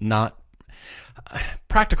just not...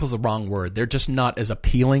 Practical is the wrong word. They're just not as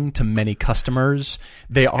appealing to many customers.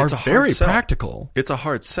 They are very practical. It's a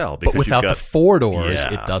hard sell. Because but without the 4 doors,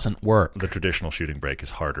 it doesn't work. The traditional shooting brake is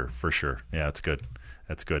harder, for sure. Yeah, it's good.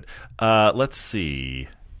 That's good. Let's see.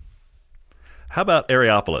 How about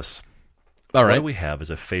Areopolis? All right. What do we have as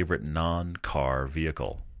a favorite non-car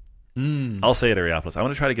vehicle? I'll say at Areopolis. I'm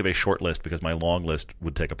going to try to give a short list because my long list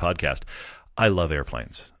would take a podcast. I love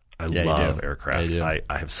airplanes. I love aircraft. I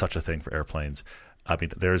have such a thing for airplanes. I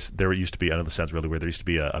mean, there used to be, I know this sounds really weird, there used to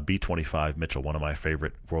be a B-25 Mitchell, one of my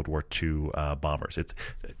favorite World War II bombers.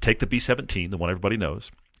 Take the B-17, the one everybody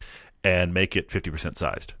knows, and make it 50%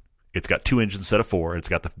 sized. It's got 2 engines instead of 4, and it's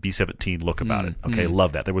got the B-17 look about it. Okay,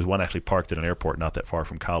 love that. There was one actually parked at an airport not that far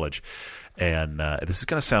from college. And this is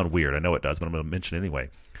going to sound weird. I know it does, but I'm going to mention it anyway.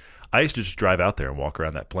 I used to just drive out there and walk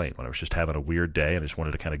around that plane when I was just having a weird day and I just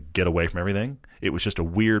wanted to kind of get away from everything. It was just a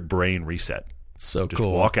weird brain reset. So just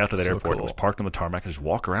cool. Walk out to that airport. Cool. It was parked on the tarmac and just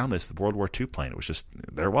walk around this World War II plane. It was just,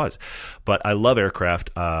 there it was. But I love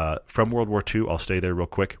aircraft. From World War II, I'll stay there real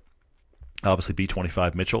quick. Obviously,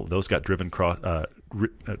 B-25 Mitchell. Those got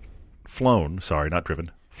flown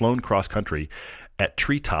cross country at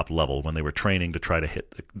treetop level when they were training to try to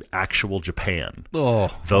hit the actual Japan.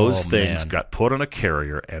 Those things got put on a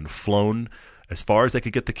carrier and flown as far as they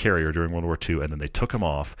could get the carrier during World War II, and then they took them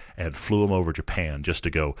off and flew them over Japan just to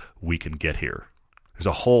go, we can get here. There's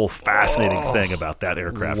a whole fascinating thing about that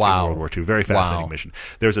aircraft in World War II. Very fascinating mission.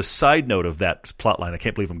 There's a side note of that plot line. I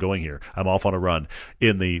can't believe I'm going here. I'm off on a run.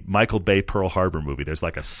 In the Michael Bay Pearl Harbor movie, there's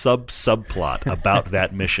like a subplot about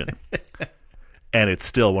that mission. And it's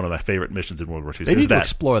still one of my favorite missions in World War II. They need to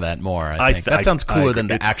explore that more, I think. That sounds cooler than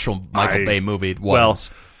the actual Michael Bay movie was. Well,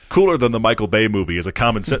 cooler than the Michael Bay movie is a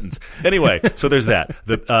common sentence. Anyway, so there's that.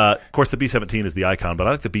 Of course, the B-17 is the icon, but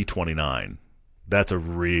I like the B-29. That's a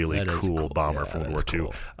really cool bomber from World War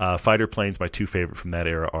II. Cool. Fighter planes, my 2 favorite from that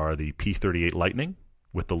era are the P-38 Lightning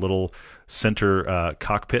with the little center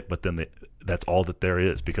cockpit, but then that's all that there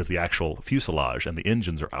is because the actual fuselage and the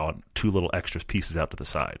engines are on 2 little extra pieces out to the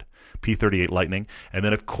side. P-38 Lightning, and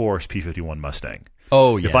then, of course, P-51 Mustang.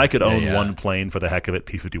 Oh, yeah. If I could own one plane for the heck of it,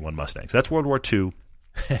 P-51 Mustangs. That's World War II.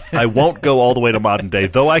 I won't go all the way to modern day,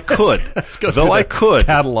 though I could. Let's go through the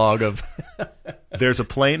catalog of... There's a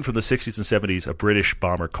plane from the 60s and 70s, a British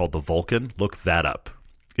bomber called the Vulcan. Look that up.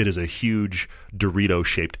 It is a huge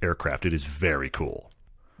Dorito-shaped aircraft. It is very cool.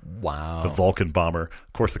 Wow. The Vulcan bomber.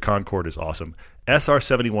 Of course, the Concorde is awesome.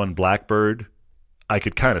 SR-71 Blackbird, I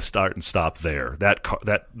could kind of start and stop there. That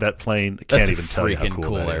plane, can't even tell you how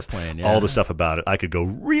cool that is. Airplane, yeah. All the stuff about it. I could go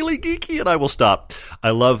really geeky and I will stop. I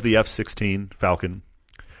love the F-16 Falcon.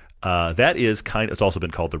 That is it's also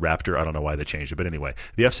been called the Raptor. I don't know why they changed it, but anyway,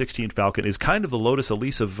 the F-16 Falcon is kind of the Lotus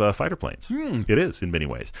Elise of fighter planes. It is in many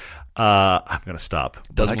ways. I'm going to stop.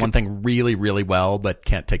 Does one thing really, really well, but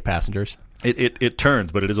can't take passengers. It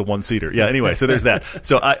turns, but it is a 1-seater. Yeah. Anyway, so there's that.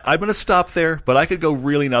 So I'm going to stop there, but I could go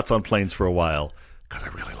really nuts on planes for a while because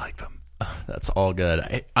I really like them. That's all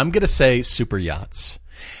good. I'm going to say super yachts.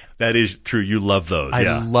 That is true. You love those.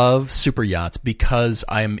 I love super yachts because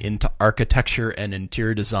I'm into architecture and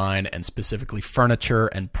interior design and specifically furniture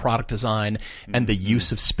and product design and the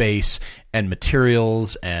use of space and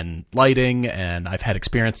materials and lighting. And I've had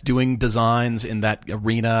experience doing designs in that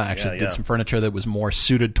arena. I actually did some furniture that was more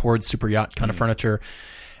suited towards super yacht kind of furniture.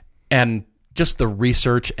 And just the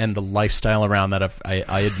research and the lifestyle around that,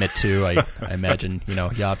 I admit to. I imagine,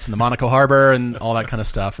 yachts in the Monaco Harbor and all that kind of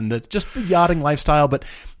stuff. And just the yachting lifestyle. But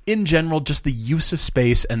in general, just the use of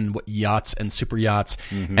space and what yachts and super yachts.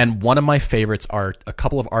 And one of my favorites are a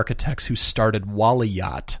couple of architects who started Wally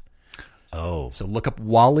Yacht. Oh. So look up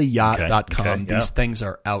wallyyacht.com. Okay, These things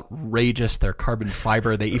are outrageous. They're carbon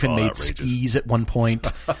fiber. They even made skis at one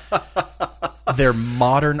point. They're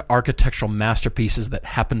modern architectural masterpieces that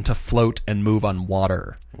happen to float and move on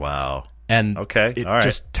water. Wow. And it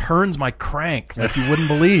just turns my crank like you wouldn't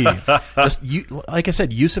believe. Like I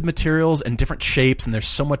said, use of materials and different shapes, and there's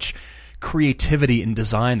so much creativity in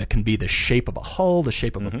design that can be the shape of a hull, the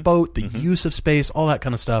shape of a boat, the use of space, all that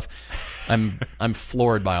kind of stuff. I'm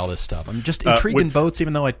floored by all this stuff. I'm just intrigued in boats,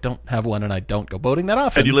 even though I don't have one and I don't go boating that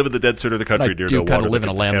often. And you live in the dead center of the country near no water. I do kind of live in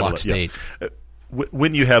a landlocked state. Yeah.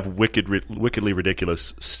 When you have wickedly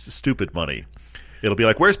ridiculous, stupid money, it'll be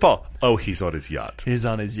like, "Where's Paul?" "Oh, he's on his yacht." He's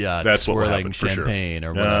on his yacht, That's swirling champagne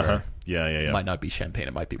or whatever. Yeah. It might not be champagne.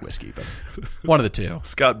 It might be whiskey, but one of the two.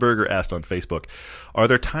 Scott Berger asked on Facebook, "Are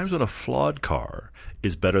there times when a flawed car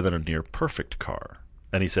is better than a near perfect car?"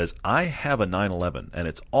 And he says, "I have a 911, and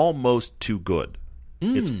it's almost too good.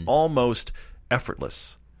 It's almost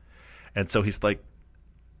effortless." And so he's like,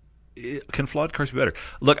 can flawed cars be better?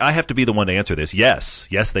 Look, I have to be the one to answer this. Yes,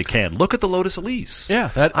 they can. Look at the Lotus Elise. Yeah,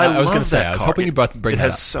 I was going to say. I was hoping you bring that up. It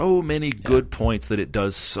has so many good points that it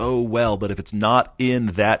does so well, but if it's not in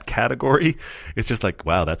that category, it's just like,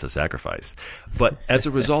 wow, that's a sacrifice. But as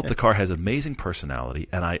a result, the car has amazing personality,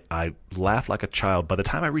 and I laugh like a child. By the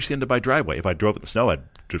time I reached the end of my driveway, if I drove in the snow, I'd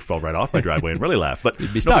just fall right off my driveway and really laugh. But,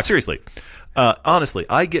 but seriously, honestly,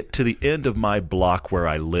 I get to the end of my block where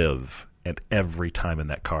I live, and every time in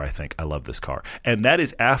that car, I think, I love this car. And that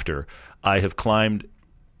is after I have climbed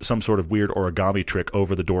some sort of weird origami trick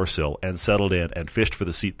over the door sill and settled in and fished for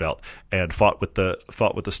the seatbelt and fought with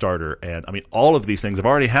the starter. And I mean, all of these things have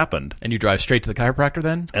already happened. And you drive straight to the chiropractor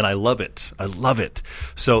then? And I love it. I love it.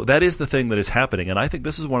 So that is the thing that is happening. And I think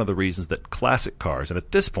this is one of the reasons that classic cars, and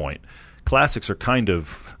at this point, classics are kind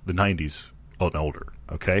of the 90s and older.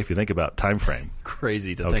 Okay, if you think about time frame.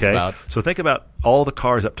 Crazy to think about. So think about all the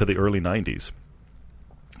cars up to the early 90s.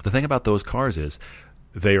 The thing about those cars is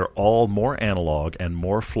they are all more analog and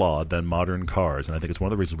more flawed than modern cars, and I think it's one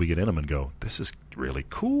of the reasons we get in them and go, this is really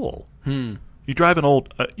cool. You drive an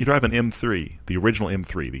M3, the original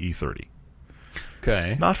M3, the E30.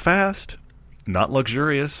 Okay. Not fast, not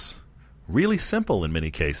luxurious, really simple in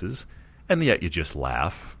many cases, and yet you just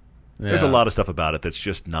laugh. Yeah. There's a lot of stuff about it that's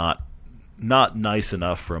just not nice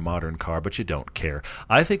enough for a modern car, but you don't care.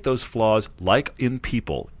 I think those flaws, like in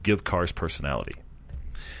people, give cars personality.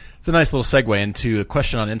 It's a nice little segue into a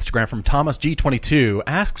question on Instagram from Thomas G22.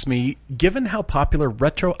 Asks me, given how popular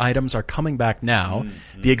retro items are coming back now,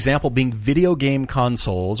 the example being video game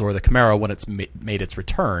consoles or the Camaro when it's made its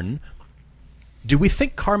return, do we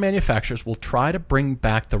think car manufacturers will try to bring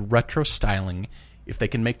back the retro styling if they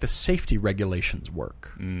can make the safety regulations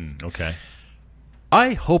work? Okay.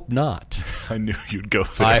 I hope not. I knew you'd go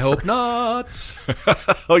there. I hope not.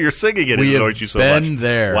 Oh, you're singing it. We it annoys you so have much. been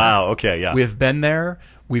there. Wow, okay, yeah. We have been there.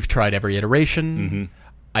 We've tried every iteration.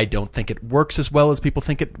 I don't think it works as well as people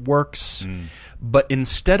think it works. But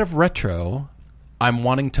instead of retro, I'm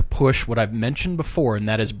wanting to push what I've mentioned before, and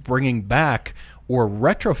that is bringing back or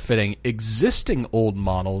retrofitting existing old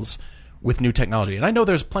models with new technology. And I know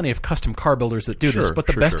there's plenty of custom car builders that do this, but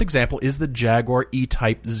the best example is the Jaguar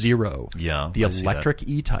E-Type Zero, the electric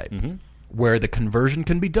E-Type, where the conversion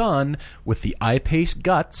can be done with the I-Pace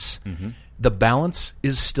guts. The balance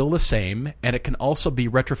is still the same, and it can also be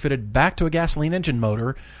retrofitted back to a gasoline engine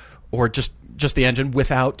motor or just the engine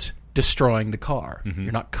without destroying the car.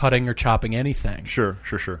 You're not cutting or chopping anything. Sure.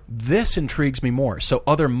 This intrigues me more. So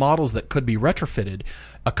other models that could be retrofitted,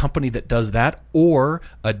 a company that does that, or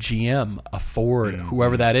a GM, a Ford,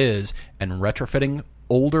 whoever that is, and retrofitting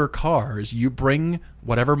older cars, you bring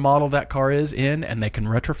whatever model that car is in and they can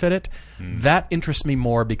retrofit it. That interests me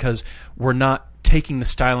more because we're not taking the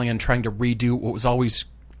styling and trying to redo what was always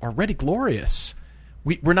already glorious.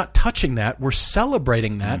 We're not touching that. We're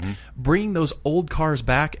celebrating that, bringing those old cars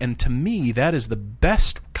back. And to me, that is the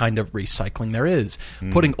best kind of recycling there is.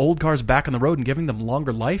 Putting old cars back on the road and giving them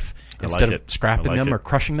longer life instead of scrapping them or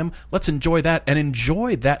crushing them. Let's enjoy that and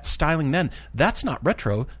enjoy that styling then. That's not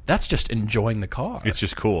retro. That's just enjoying the car. It's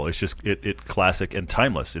just cool. It's just it classic and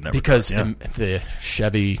timeless in that because regard. The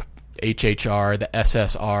Chevy HHR, the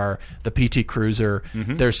SSR, the PT Cruiser,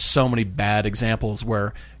 there's so many bad examples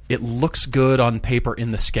where it looks good on paper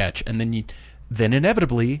in the sketch, and then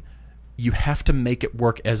inevitably you have to make it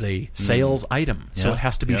work as a sales item. So it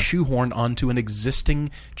has to be shoehorned onto an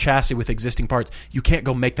existing chassis with existing parts. You can't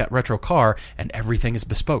go make that retro car and everything is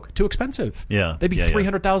bespoke. Too expensive. Yeah. They'd be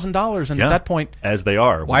 $300,000, and at that point, as they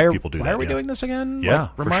are, why people do that. Why are we doing this again? Yeah,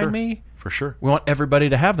 remind me. For sure. We want everybody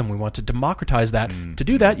to have them. We want to democratize that. To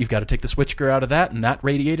do that, you've got to take the switchgear out of that, and that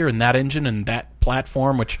radiator, and that engine, and that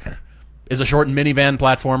platform, which is a shortened minivan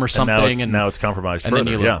platform or something. And now it's compromised and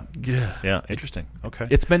further. Then yeah, interesting. Okay.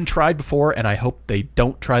 It's been tried before, and I hope they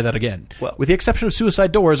don't try that again. Well, with the exception of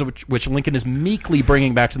suicide doors, which Lincoln is meekly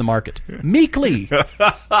bringing back to the market. Meekly.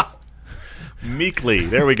 Meekly.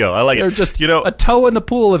 There we go. I like They're it. Just a toe in the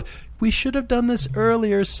pool of, we should have done this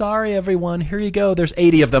earlier. Sorry, everyone. Here you go. There's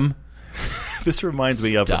 80 of them. This reminds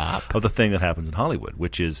me of the thing that happens in Hollywood,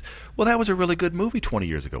 which is, well, that was a really good movie 20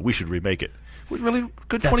 years ago. We should remake it. It was really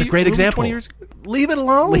good. That's a great example. 20 years ago. Leave it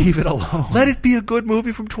alone. Leave it alone. Let it be a good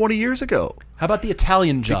movie from 20 years ago. How about the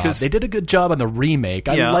Italian Job? They did a good job on the remake.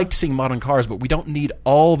 I liked seeing modern cars, but we don't need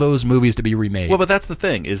all those movies to be remade. Well, but that's the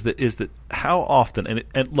thing, is that how often,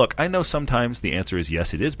 and look, I know sometimes the answer is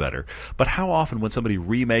yes, it is better, but how often when somebody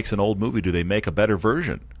remakes an old movie do they make a better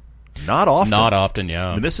version? Not often. Not often,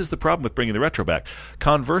 yeah. And this is the problem with bringing the retro back.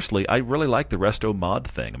 Conversely, I really like the resto mod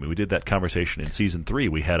thing. I mean, we did that conversation in Season 3.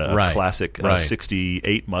 We had a classic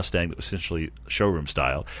 68 Mustang that was essentially showroom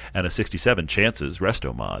style and a 67 Chances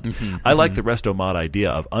resto mod. I like the resto mod idea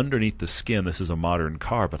of underneath the skin, this is a modern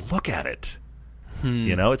car, but look at it.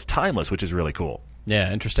 You know, it's timeless, which is really cool.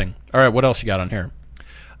 Yeah, interesting. All right, what else you got on here?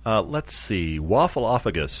 Let's see.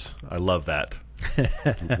 Waffleophagus. I love that.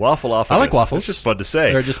 Waffleophagus. I like waffles. It's just fun to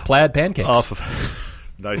say. They're just plaid pancakes.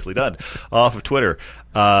 Nicely done. Off of Twitter,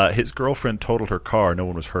 his girlfriend totaled her car. No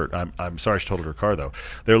one was hurt. I'm sorry she totaled her car, though.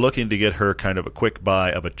 They're looking to get her kind of a quick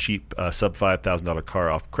buy of a cheap sub $5,000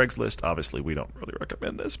 car off Craigslist. Obviously, we don't really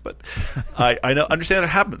recommend this, but I understand it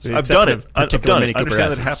happens. I've done it. I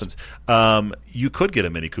understand that it happens. You could get a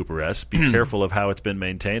Mini Cooper S. Be careful of how it's been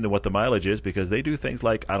maintained and what the mileage is, because they do things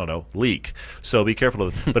like, I don't know, leak. So be careful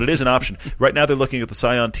of it. But it is an option. Right now they're looking at the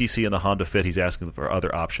Scion TC and the Honda Fit. He's asking for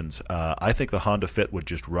other options. I think the Honda Fit would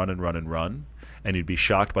just run and run and run, and you'd be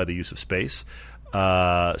shocked by the use of space.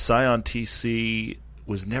 Scion TC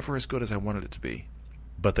was never as good as I wanted it to be,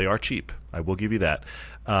 but they are cheap. I will give you that.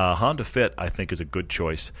 Honda Fit, I think, is a good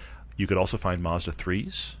choice. You could also find Mazda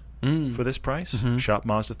 3s for this price. Shop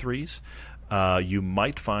Mazda 3s. You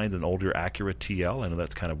might find an older Acura TL. I know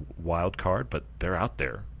that's kind of wild card, but they're out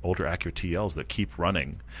there. Older Acura TLs that keep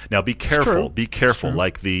running. Now, be careful. Be careful.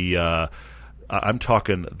 Like the... I'm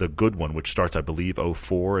talking the good one, which starts, I believe,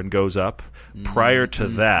 04 and goes up. Prior to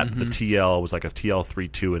that, the TL was like a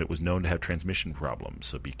TL32, and it was known to have transmission problems,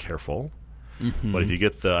 so be careful. But if you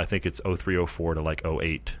get the, I think it's 03, 04 to like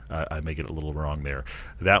 08, I may get it a little wrong there.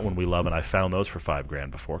 That one we love, and I found those for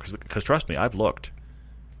 $5,000 before. Because trust me, I've looked.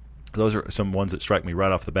 Those are some ones that strike me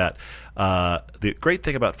right off the bat. The great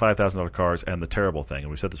thing about $5,000 cars, and the terrible thing, and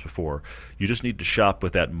we've said this before, you just need to shop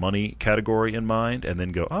with that money category in mind, and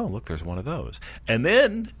then go, oh, look, there's one of those. And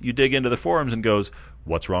then you dig into the forums and goes,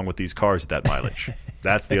 what's wrong with these cars at that mileage?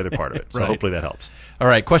 That's the other part of it. So hopefully that helps. All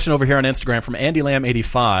right, question over here on Instagram from Andy Lamb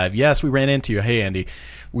 85. Yes, we ran into you. Hey, Andy.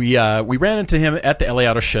 We ran into him at the LA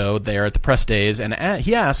Auto Show there at the press days, and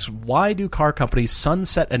he asks, why do car companies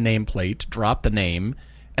sunset a nameplate, drop the name,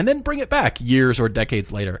 and then bring it back years or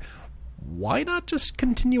decades later? Why not just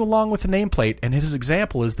continue along with the nameplate? And his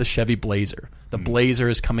example is the Chevy Blazer. The Blazer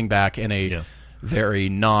is coming back in a very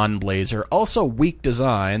non-Blazer, also weak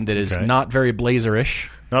design that is not very Blazer-ish.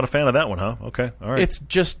 Not a fan of that one, huh? Okay, all right. It's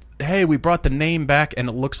just, hey, we brought the name back, and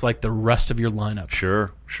it looks like the rest of your lineup.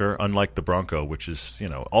 Sure. Unlike the Bronco, which is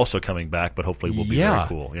also coming back, but hopefully will be very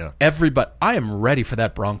cool. Yeah. But I am ready for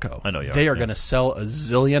that Bronco. I know you are. They are going to sell a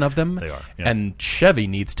zillion of them. They are. Yeah. And Chevy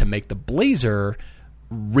needs to make the Blazer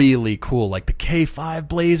really cool, like the K5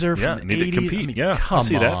 Blazer from the 80s. Need to compete. Come I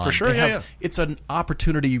see that for sure. It's an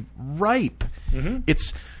opportunity ripe.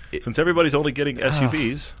 Since everybody's only getting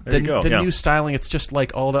SUVs, there you go. The new styling, it's just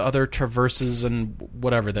like all the other Traverses and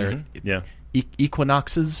whatever they're.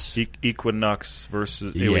 Equinoxes. Equinox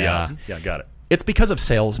versus. Yeah, got it. It's because of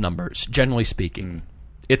sales numbers, generally speaking.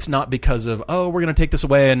 It's not because of, we're going to take this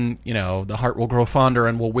away and, the heart will grow fonder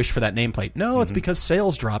and we'll wish for that nameplate. No, it's because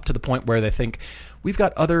sales drop to the point where they think we've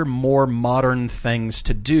got other more modern things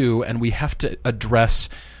to do and we have to address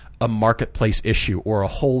a marketplace issue or a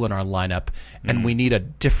hole in our lineup and we need a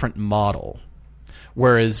different model.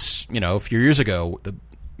 Whereas, a few years ago, the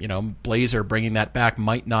Blazer bringing that back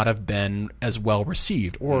might not have been as well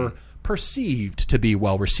received or perceived to be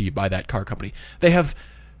well received by that car company. They have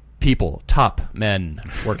top men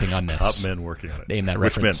working on this. Top men working on it. Name that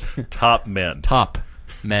Which reference. Men? Top men. Top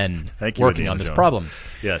men working on this problem.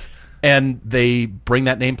 Yes. And they bring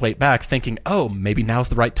that nameplate back thinking, maybe now's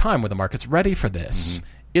the right time where the market's ready for this.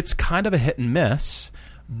 It's kind of a hit and miss,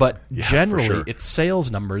 but generally it's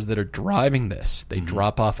sales numbers that are driving this. They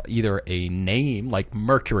drop off either a name like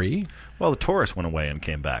Mercury. Well, the Taurus went away and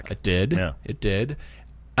came back. It did. Yeah. It did.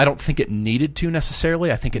 I don't think it needed to necessarily.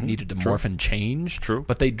 I think it needed to morph and change. True.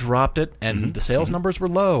 But they dropped it, and the sales numbers were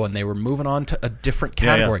low, and they were moving on to a different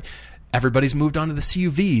category. Everybody's moved on to the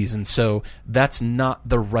CUVs, and so that's not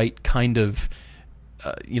the right kind of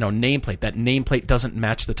nameplate. That nameplate doesn't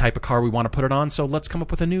match the type of car we want to put it on, so let's come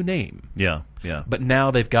up with a new name. Yeah. But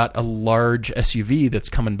now they've got a large SUV that's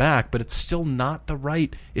coming back, but it's still not the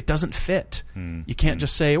right. It doesn't fit. You can't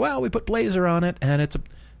just say, well, we put Blazer on it, and it's a...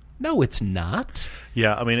 No, it's not.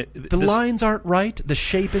 Yeah, I mean... The lines aren't right. The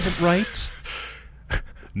shape isn't right.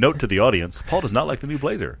 Note to the audience, Paul does not like the new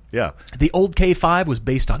Blazer. Yeah. The old K5 was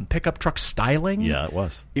based on pickup truck styling. Yeah, it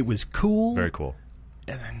was. It was cool. Very cool.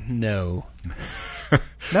 No. No.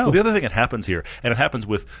 Well, the other thing that happens here, and it happens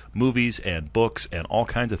with movies and books and all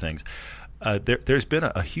kinds of things, there's been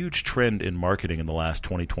a huge trend in marketing in the last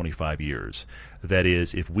 20, 25 years. That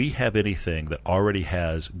is, if we have anything that already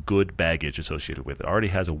has good baggage associated with it, already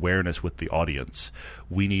has awareness with the audience,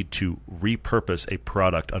 we need to repurpose a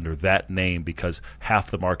product under that name because half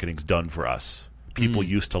the marketing's done for us. People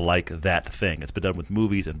used to like that thing. It's been done with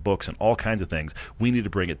movies and books and all kinds of things. We need to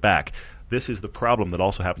bring it back. This is the problem that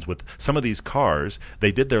also happens with some of these cars.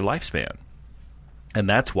 They did their lifespan, and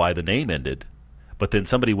that's why the name ended. But then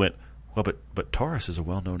somebody went, well, but Taurus is a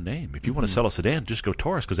well-known name. If you want to sell a sedan, just go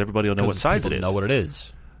Taurus because everybody will know what size it is. Know what it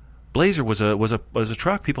is. Blazer was a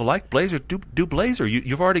truck. People like Blazer. Do Blazer.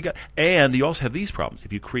 You've already got, and you also have these problems.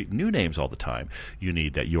 If you create new names all the time, you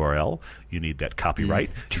need that URL. You need that copyright.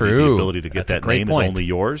 True. You need the ability to get That's that name as only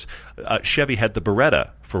yours. Chevy had the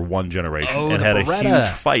Beretta for one generation and had a huge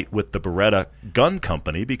fight with the Beretta gun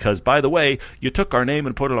company because, by the way, you took our name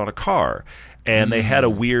and put it on a car. And they had a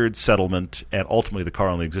weird settlement, and ultimately the car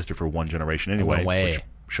only existed for one generation anyway, which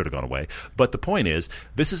should have gone away. But the point is,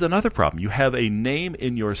 this is another problem. You have a name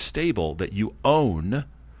in your stable that you own,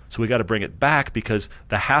 so we got to bring it back because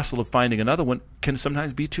the hassle of finding another one can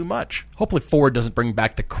sometimes be too much. Hopefully Ford doesn't bring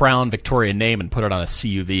back the Crown Victoria name and put it on a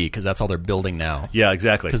CUV because that's all they're building now. Yeah,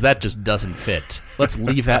 exactly. Because that just doesn't fit. Let's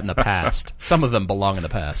leave that in the past. Some of them belong in the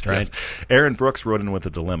past, right? Yes. Aaron Brooks wrote in with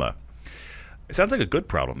a dilemma. It sounds like a good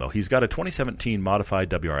problem, though. He's got a 2017 modified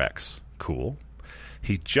WRX. Cool.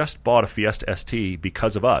 He just bought a Fiesta ST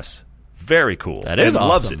because of us. Very cool. That is awesome.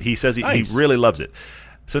 Loves it. He says he really loves it.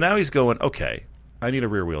 So now he's going, okay, I need a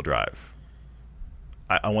rear-wheel drive.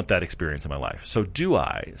 I want that experience in my life. So do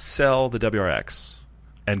I sell the WRX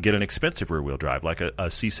and get an expensive rear-wheel drive, like a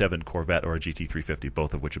C7 Corvette or a GT350,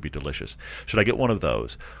 both of which would be delicious? Should I get one of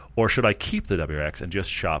those? Or should I keep the WRX and just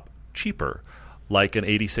shop cheaper, like an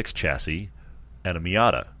 86 chassis and a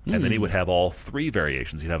Miata, and then he would have all three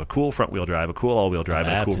variations. He'd have a cool front-wheel drive, a cool all-wheel drive,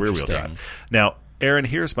 and a cool rear-wheel drive. Now, Aaron,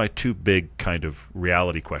 here's my two big kind of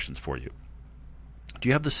reality questions for you. Do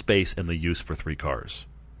you have the space and the use for three cars?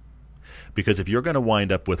 Because if you're going to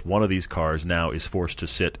wind up with one of these cars now is forced to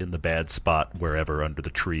sit in the bad spot wherever under the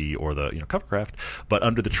tree or the covercraft, but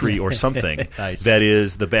under the tree or something Nice. That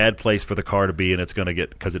is the bad place for the car to be, and it's going to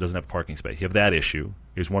get because it doesn't have parking space. You have that issue.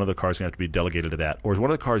 Is one of the cars going to have to be delegated to that, or is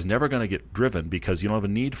one of the cars never going to get driven because you don't have a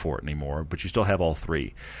need for it anymore, but you still have all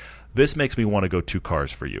three? This makes me want to go two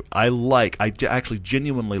cars for you. I actually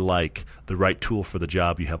genuinely like the right tool for the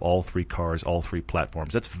job. You have all three cars, all three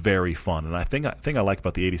platforms. That's very fun. And I think I like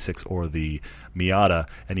about the 86 or the Miata,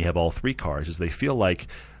 and you have all three cars, is they feel like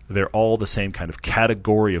they're all the same kind of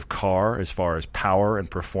category of car as far as power and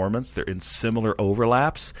performance. They're in similar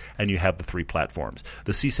overlaps, and you have the three platforms.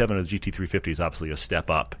 The C7 or the GT350 is obviously a step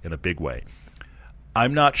up in a big way.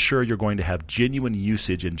 I'm not sure you're going to have genuine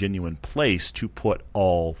usage and genuine place to put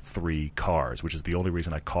all three cars, which is the only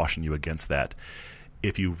reason I caution you against that.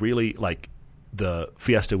 If you really like, the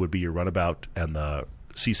Fiesta would be your runabout and the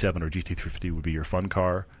C7 or GT350 would be your fun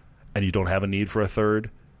car, and you don't have a need for a third,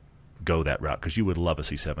 go that route because you would love a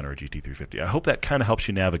C7 or a GT350. I hope that kind of helps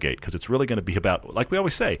you navigate because it's really going to be about, like we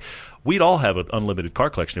always say, we'd all have an unlimited car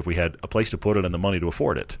collection if we had a place to put it and the money to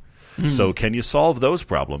afford it. So can you solve those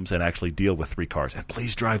problems and actually deal with three cars? And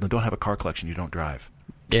please drive them. Don't have a car collection you don't drive.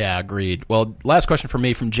 Yeah, agreed. Well, last question for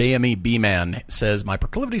me from JME B-Man says, my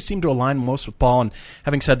proclivities seem to align most with Paul, and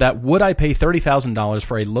having said that, would I pay $30,000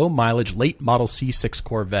 for a low-mileage, late-model C6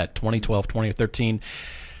 Corvette, 2012, 2013?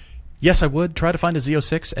 Yes, I would. Try to find a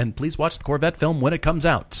Z06, and please watch the Corvette film when it comes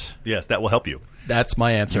out. Yes, that will help you. That's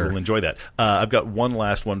my answer. We'll enjoy that. I've got one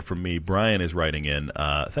last one from me. Brian is writing in.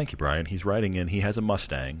 Thank you, Brian. He's writing in. He has a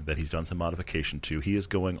Mustang that he's done some modification to. He is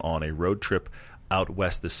going on a road trip out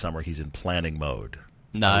west this summer. He's in planning mode.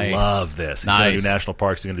 Nice. I love this. He's going to do national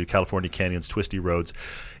parks. He's going to do California canyons, twisty roads.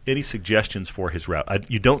 Any suggestions for his route?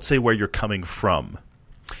 You don't say where you're coming from.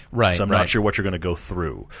 Right. So I'm not sure what you're going to go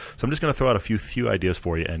through. So I'm just going to throw out a few ideas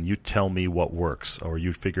for you, and you tell me what works, or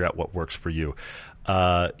you figure out what works for you.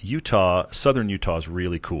 Southern Utah is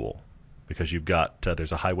really cool because you've got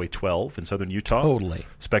there's a Highway 12 in southern Utah. Totally.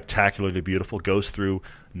 Spectacularly beautiful. Goes through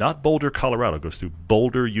not Boulder, Colorado. Goes through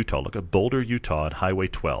Boulder, Utah. Look at Boulder, Utah and Highway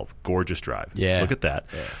 12. Gorgeous drive. Yeah. Look at that.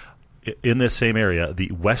 Yeah. In this same area, the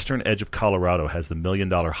western edge of Colorado has the $1 Million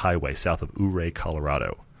Highway south of Ouray,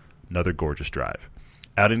 Colorado. Another gorgeous drive.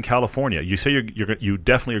 Out in California, you say you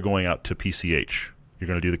definitely are going out to PCH. You're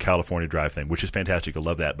going to do the California Drive thing, which is fantastic. I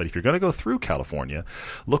love that. But if you're going to go through California,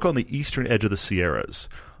 look on the eastern edge of the Sierras,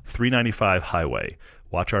 395 Highway.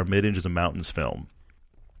 Watch our Mid-Inches of Mountains film.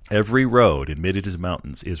 Every road in Mid-Inches of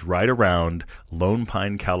Mountains is right around Lone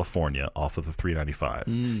Pine, California, off of the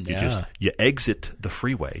 395. You exit the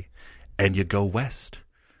freeway and you go west.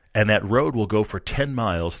 And that road will go for 10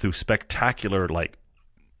 miles through spectacular, like,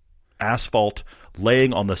 asphalt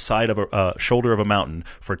laying on the side of a shoulder of a mountain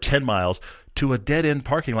for 10 miles to a dead-end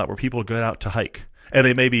parking lot where people go out to hike. And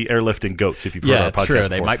they may be airlifting goats, if you've heard our podcast true. before.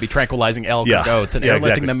 They might be tranquilizing elk or goats and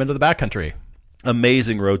airlifting them into the backcountry.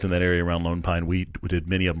 Amazing roads in that area around Lone Pine. We did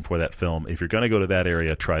many of them for that film. If you're going to go to that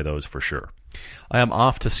area, try those for sure. I am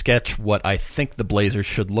off to sketch what I think the Blazer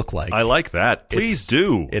should look like. I like that. Please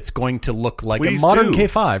do. It's going to look like a modern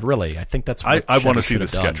K5, really. I think that's what I want to see the done.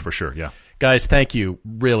 sketch for sure, yeah. Guys, thank you.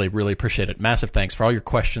 Really, really appreciate it. Massive thanks for all your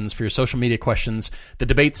questions, for your social media questions. The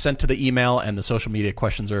debates sent to the email and the social media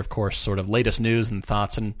questions are, of course, sort of latest news and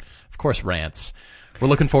thoughts and, of course, rants. We're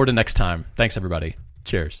looking forward to next time. Thanks, everybody.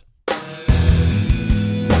 Cheers.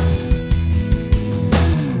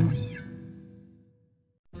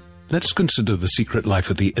 Let's consider the secret life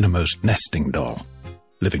of the innermost nesting doll.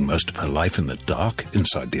 Living most of her life in the dark,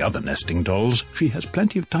 inside the other nesting dolls, she has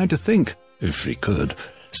plenty of time to think, if she could.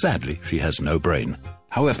 Sadly, she has no brain.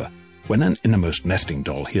 However, when an innermost nesting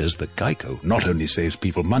doll hears that Geico not only saves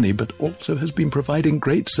people money, but also has been providing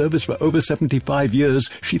great service for over 75 years,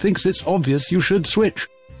 she thinks it's obvious you should switch.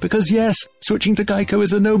 Because yes, switching to Geico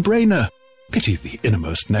is a no-brainer. Pity the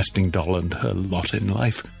innermost nesting doll and her lot in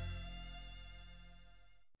life.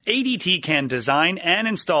 ADT can design and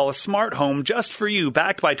install a smart home just for you,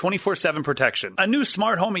 backed by 24/7 protection. A new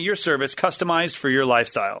smart home at your service, customized for your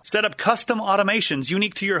lifestyle. Set up custom automations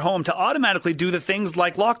unique to your home to automatically do the things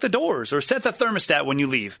like lock the doors or set the thermostat when you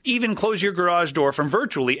leave. Even close your garage door from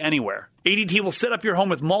virtually anywhere. ADT will set up your home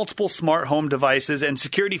with multiple smart home devices and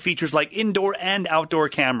security features like indoor and outdoor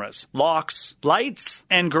cameras, locks, lights,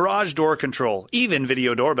 and garage door control, even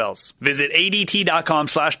video doorbells. Visit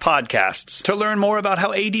ADT.com/podcasts to learn more about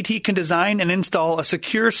how ADT can design and install a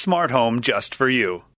secure smart home just for you.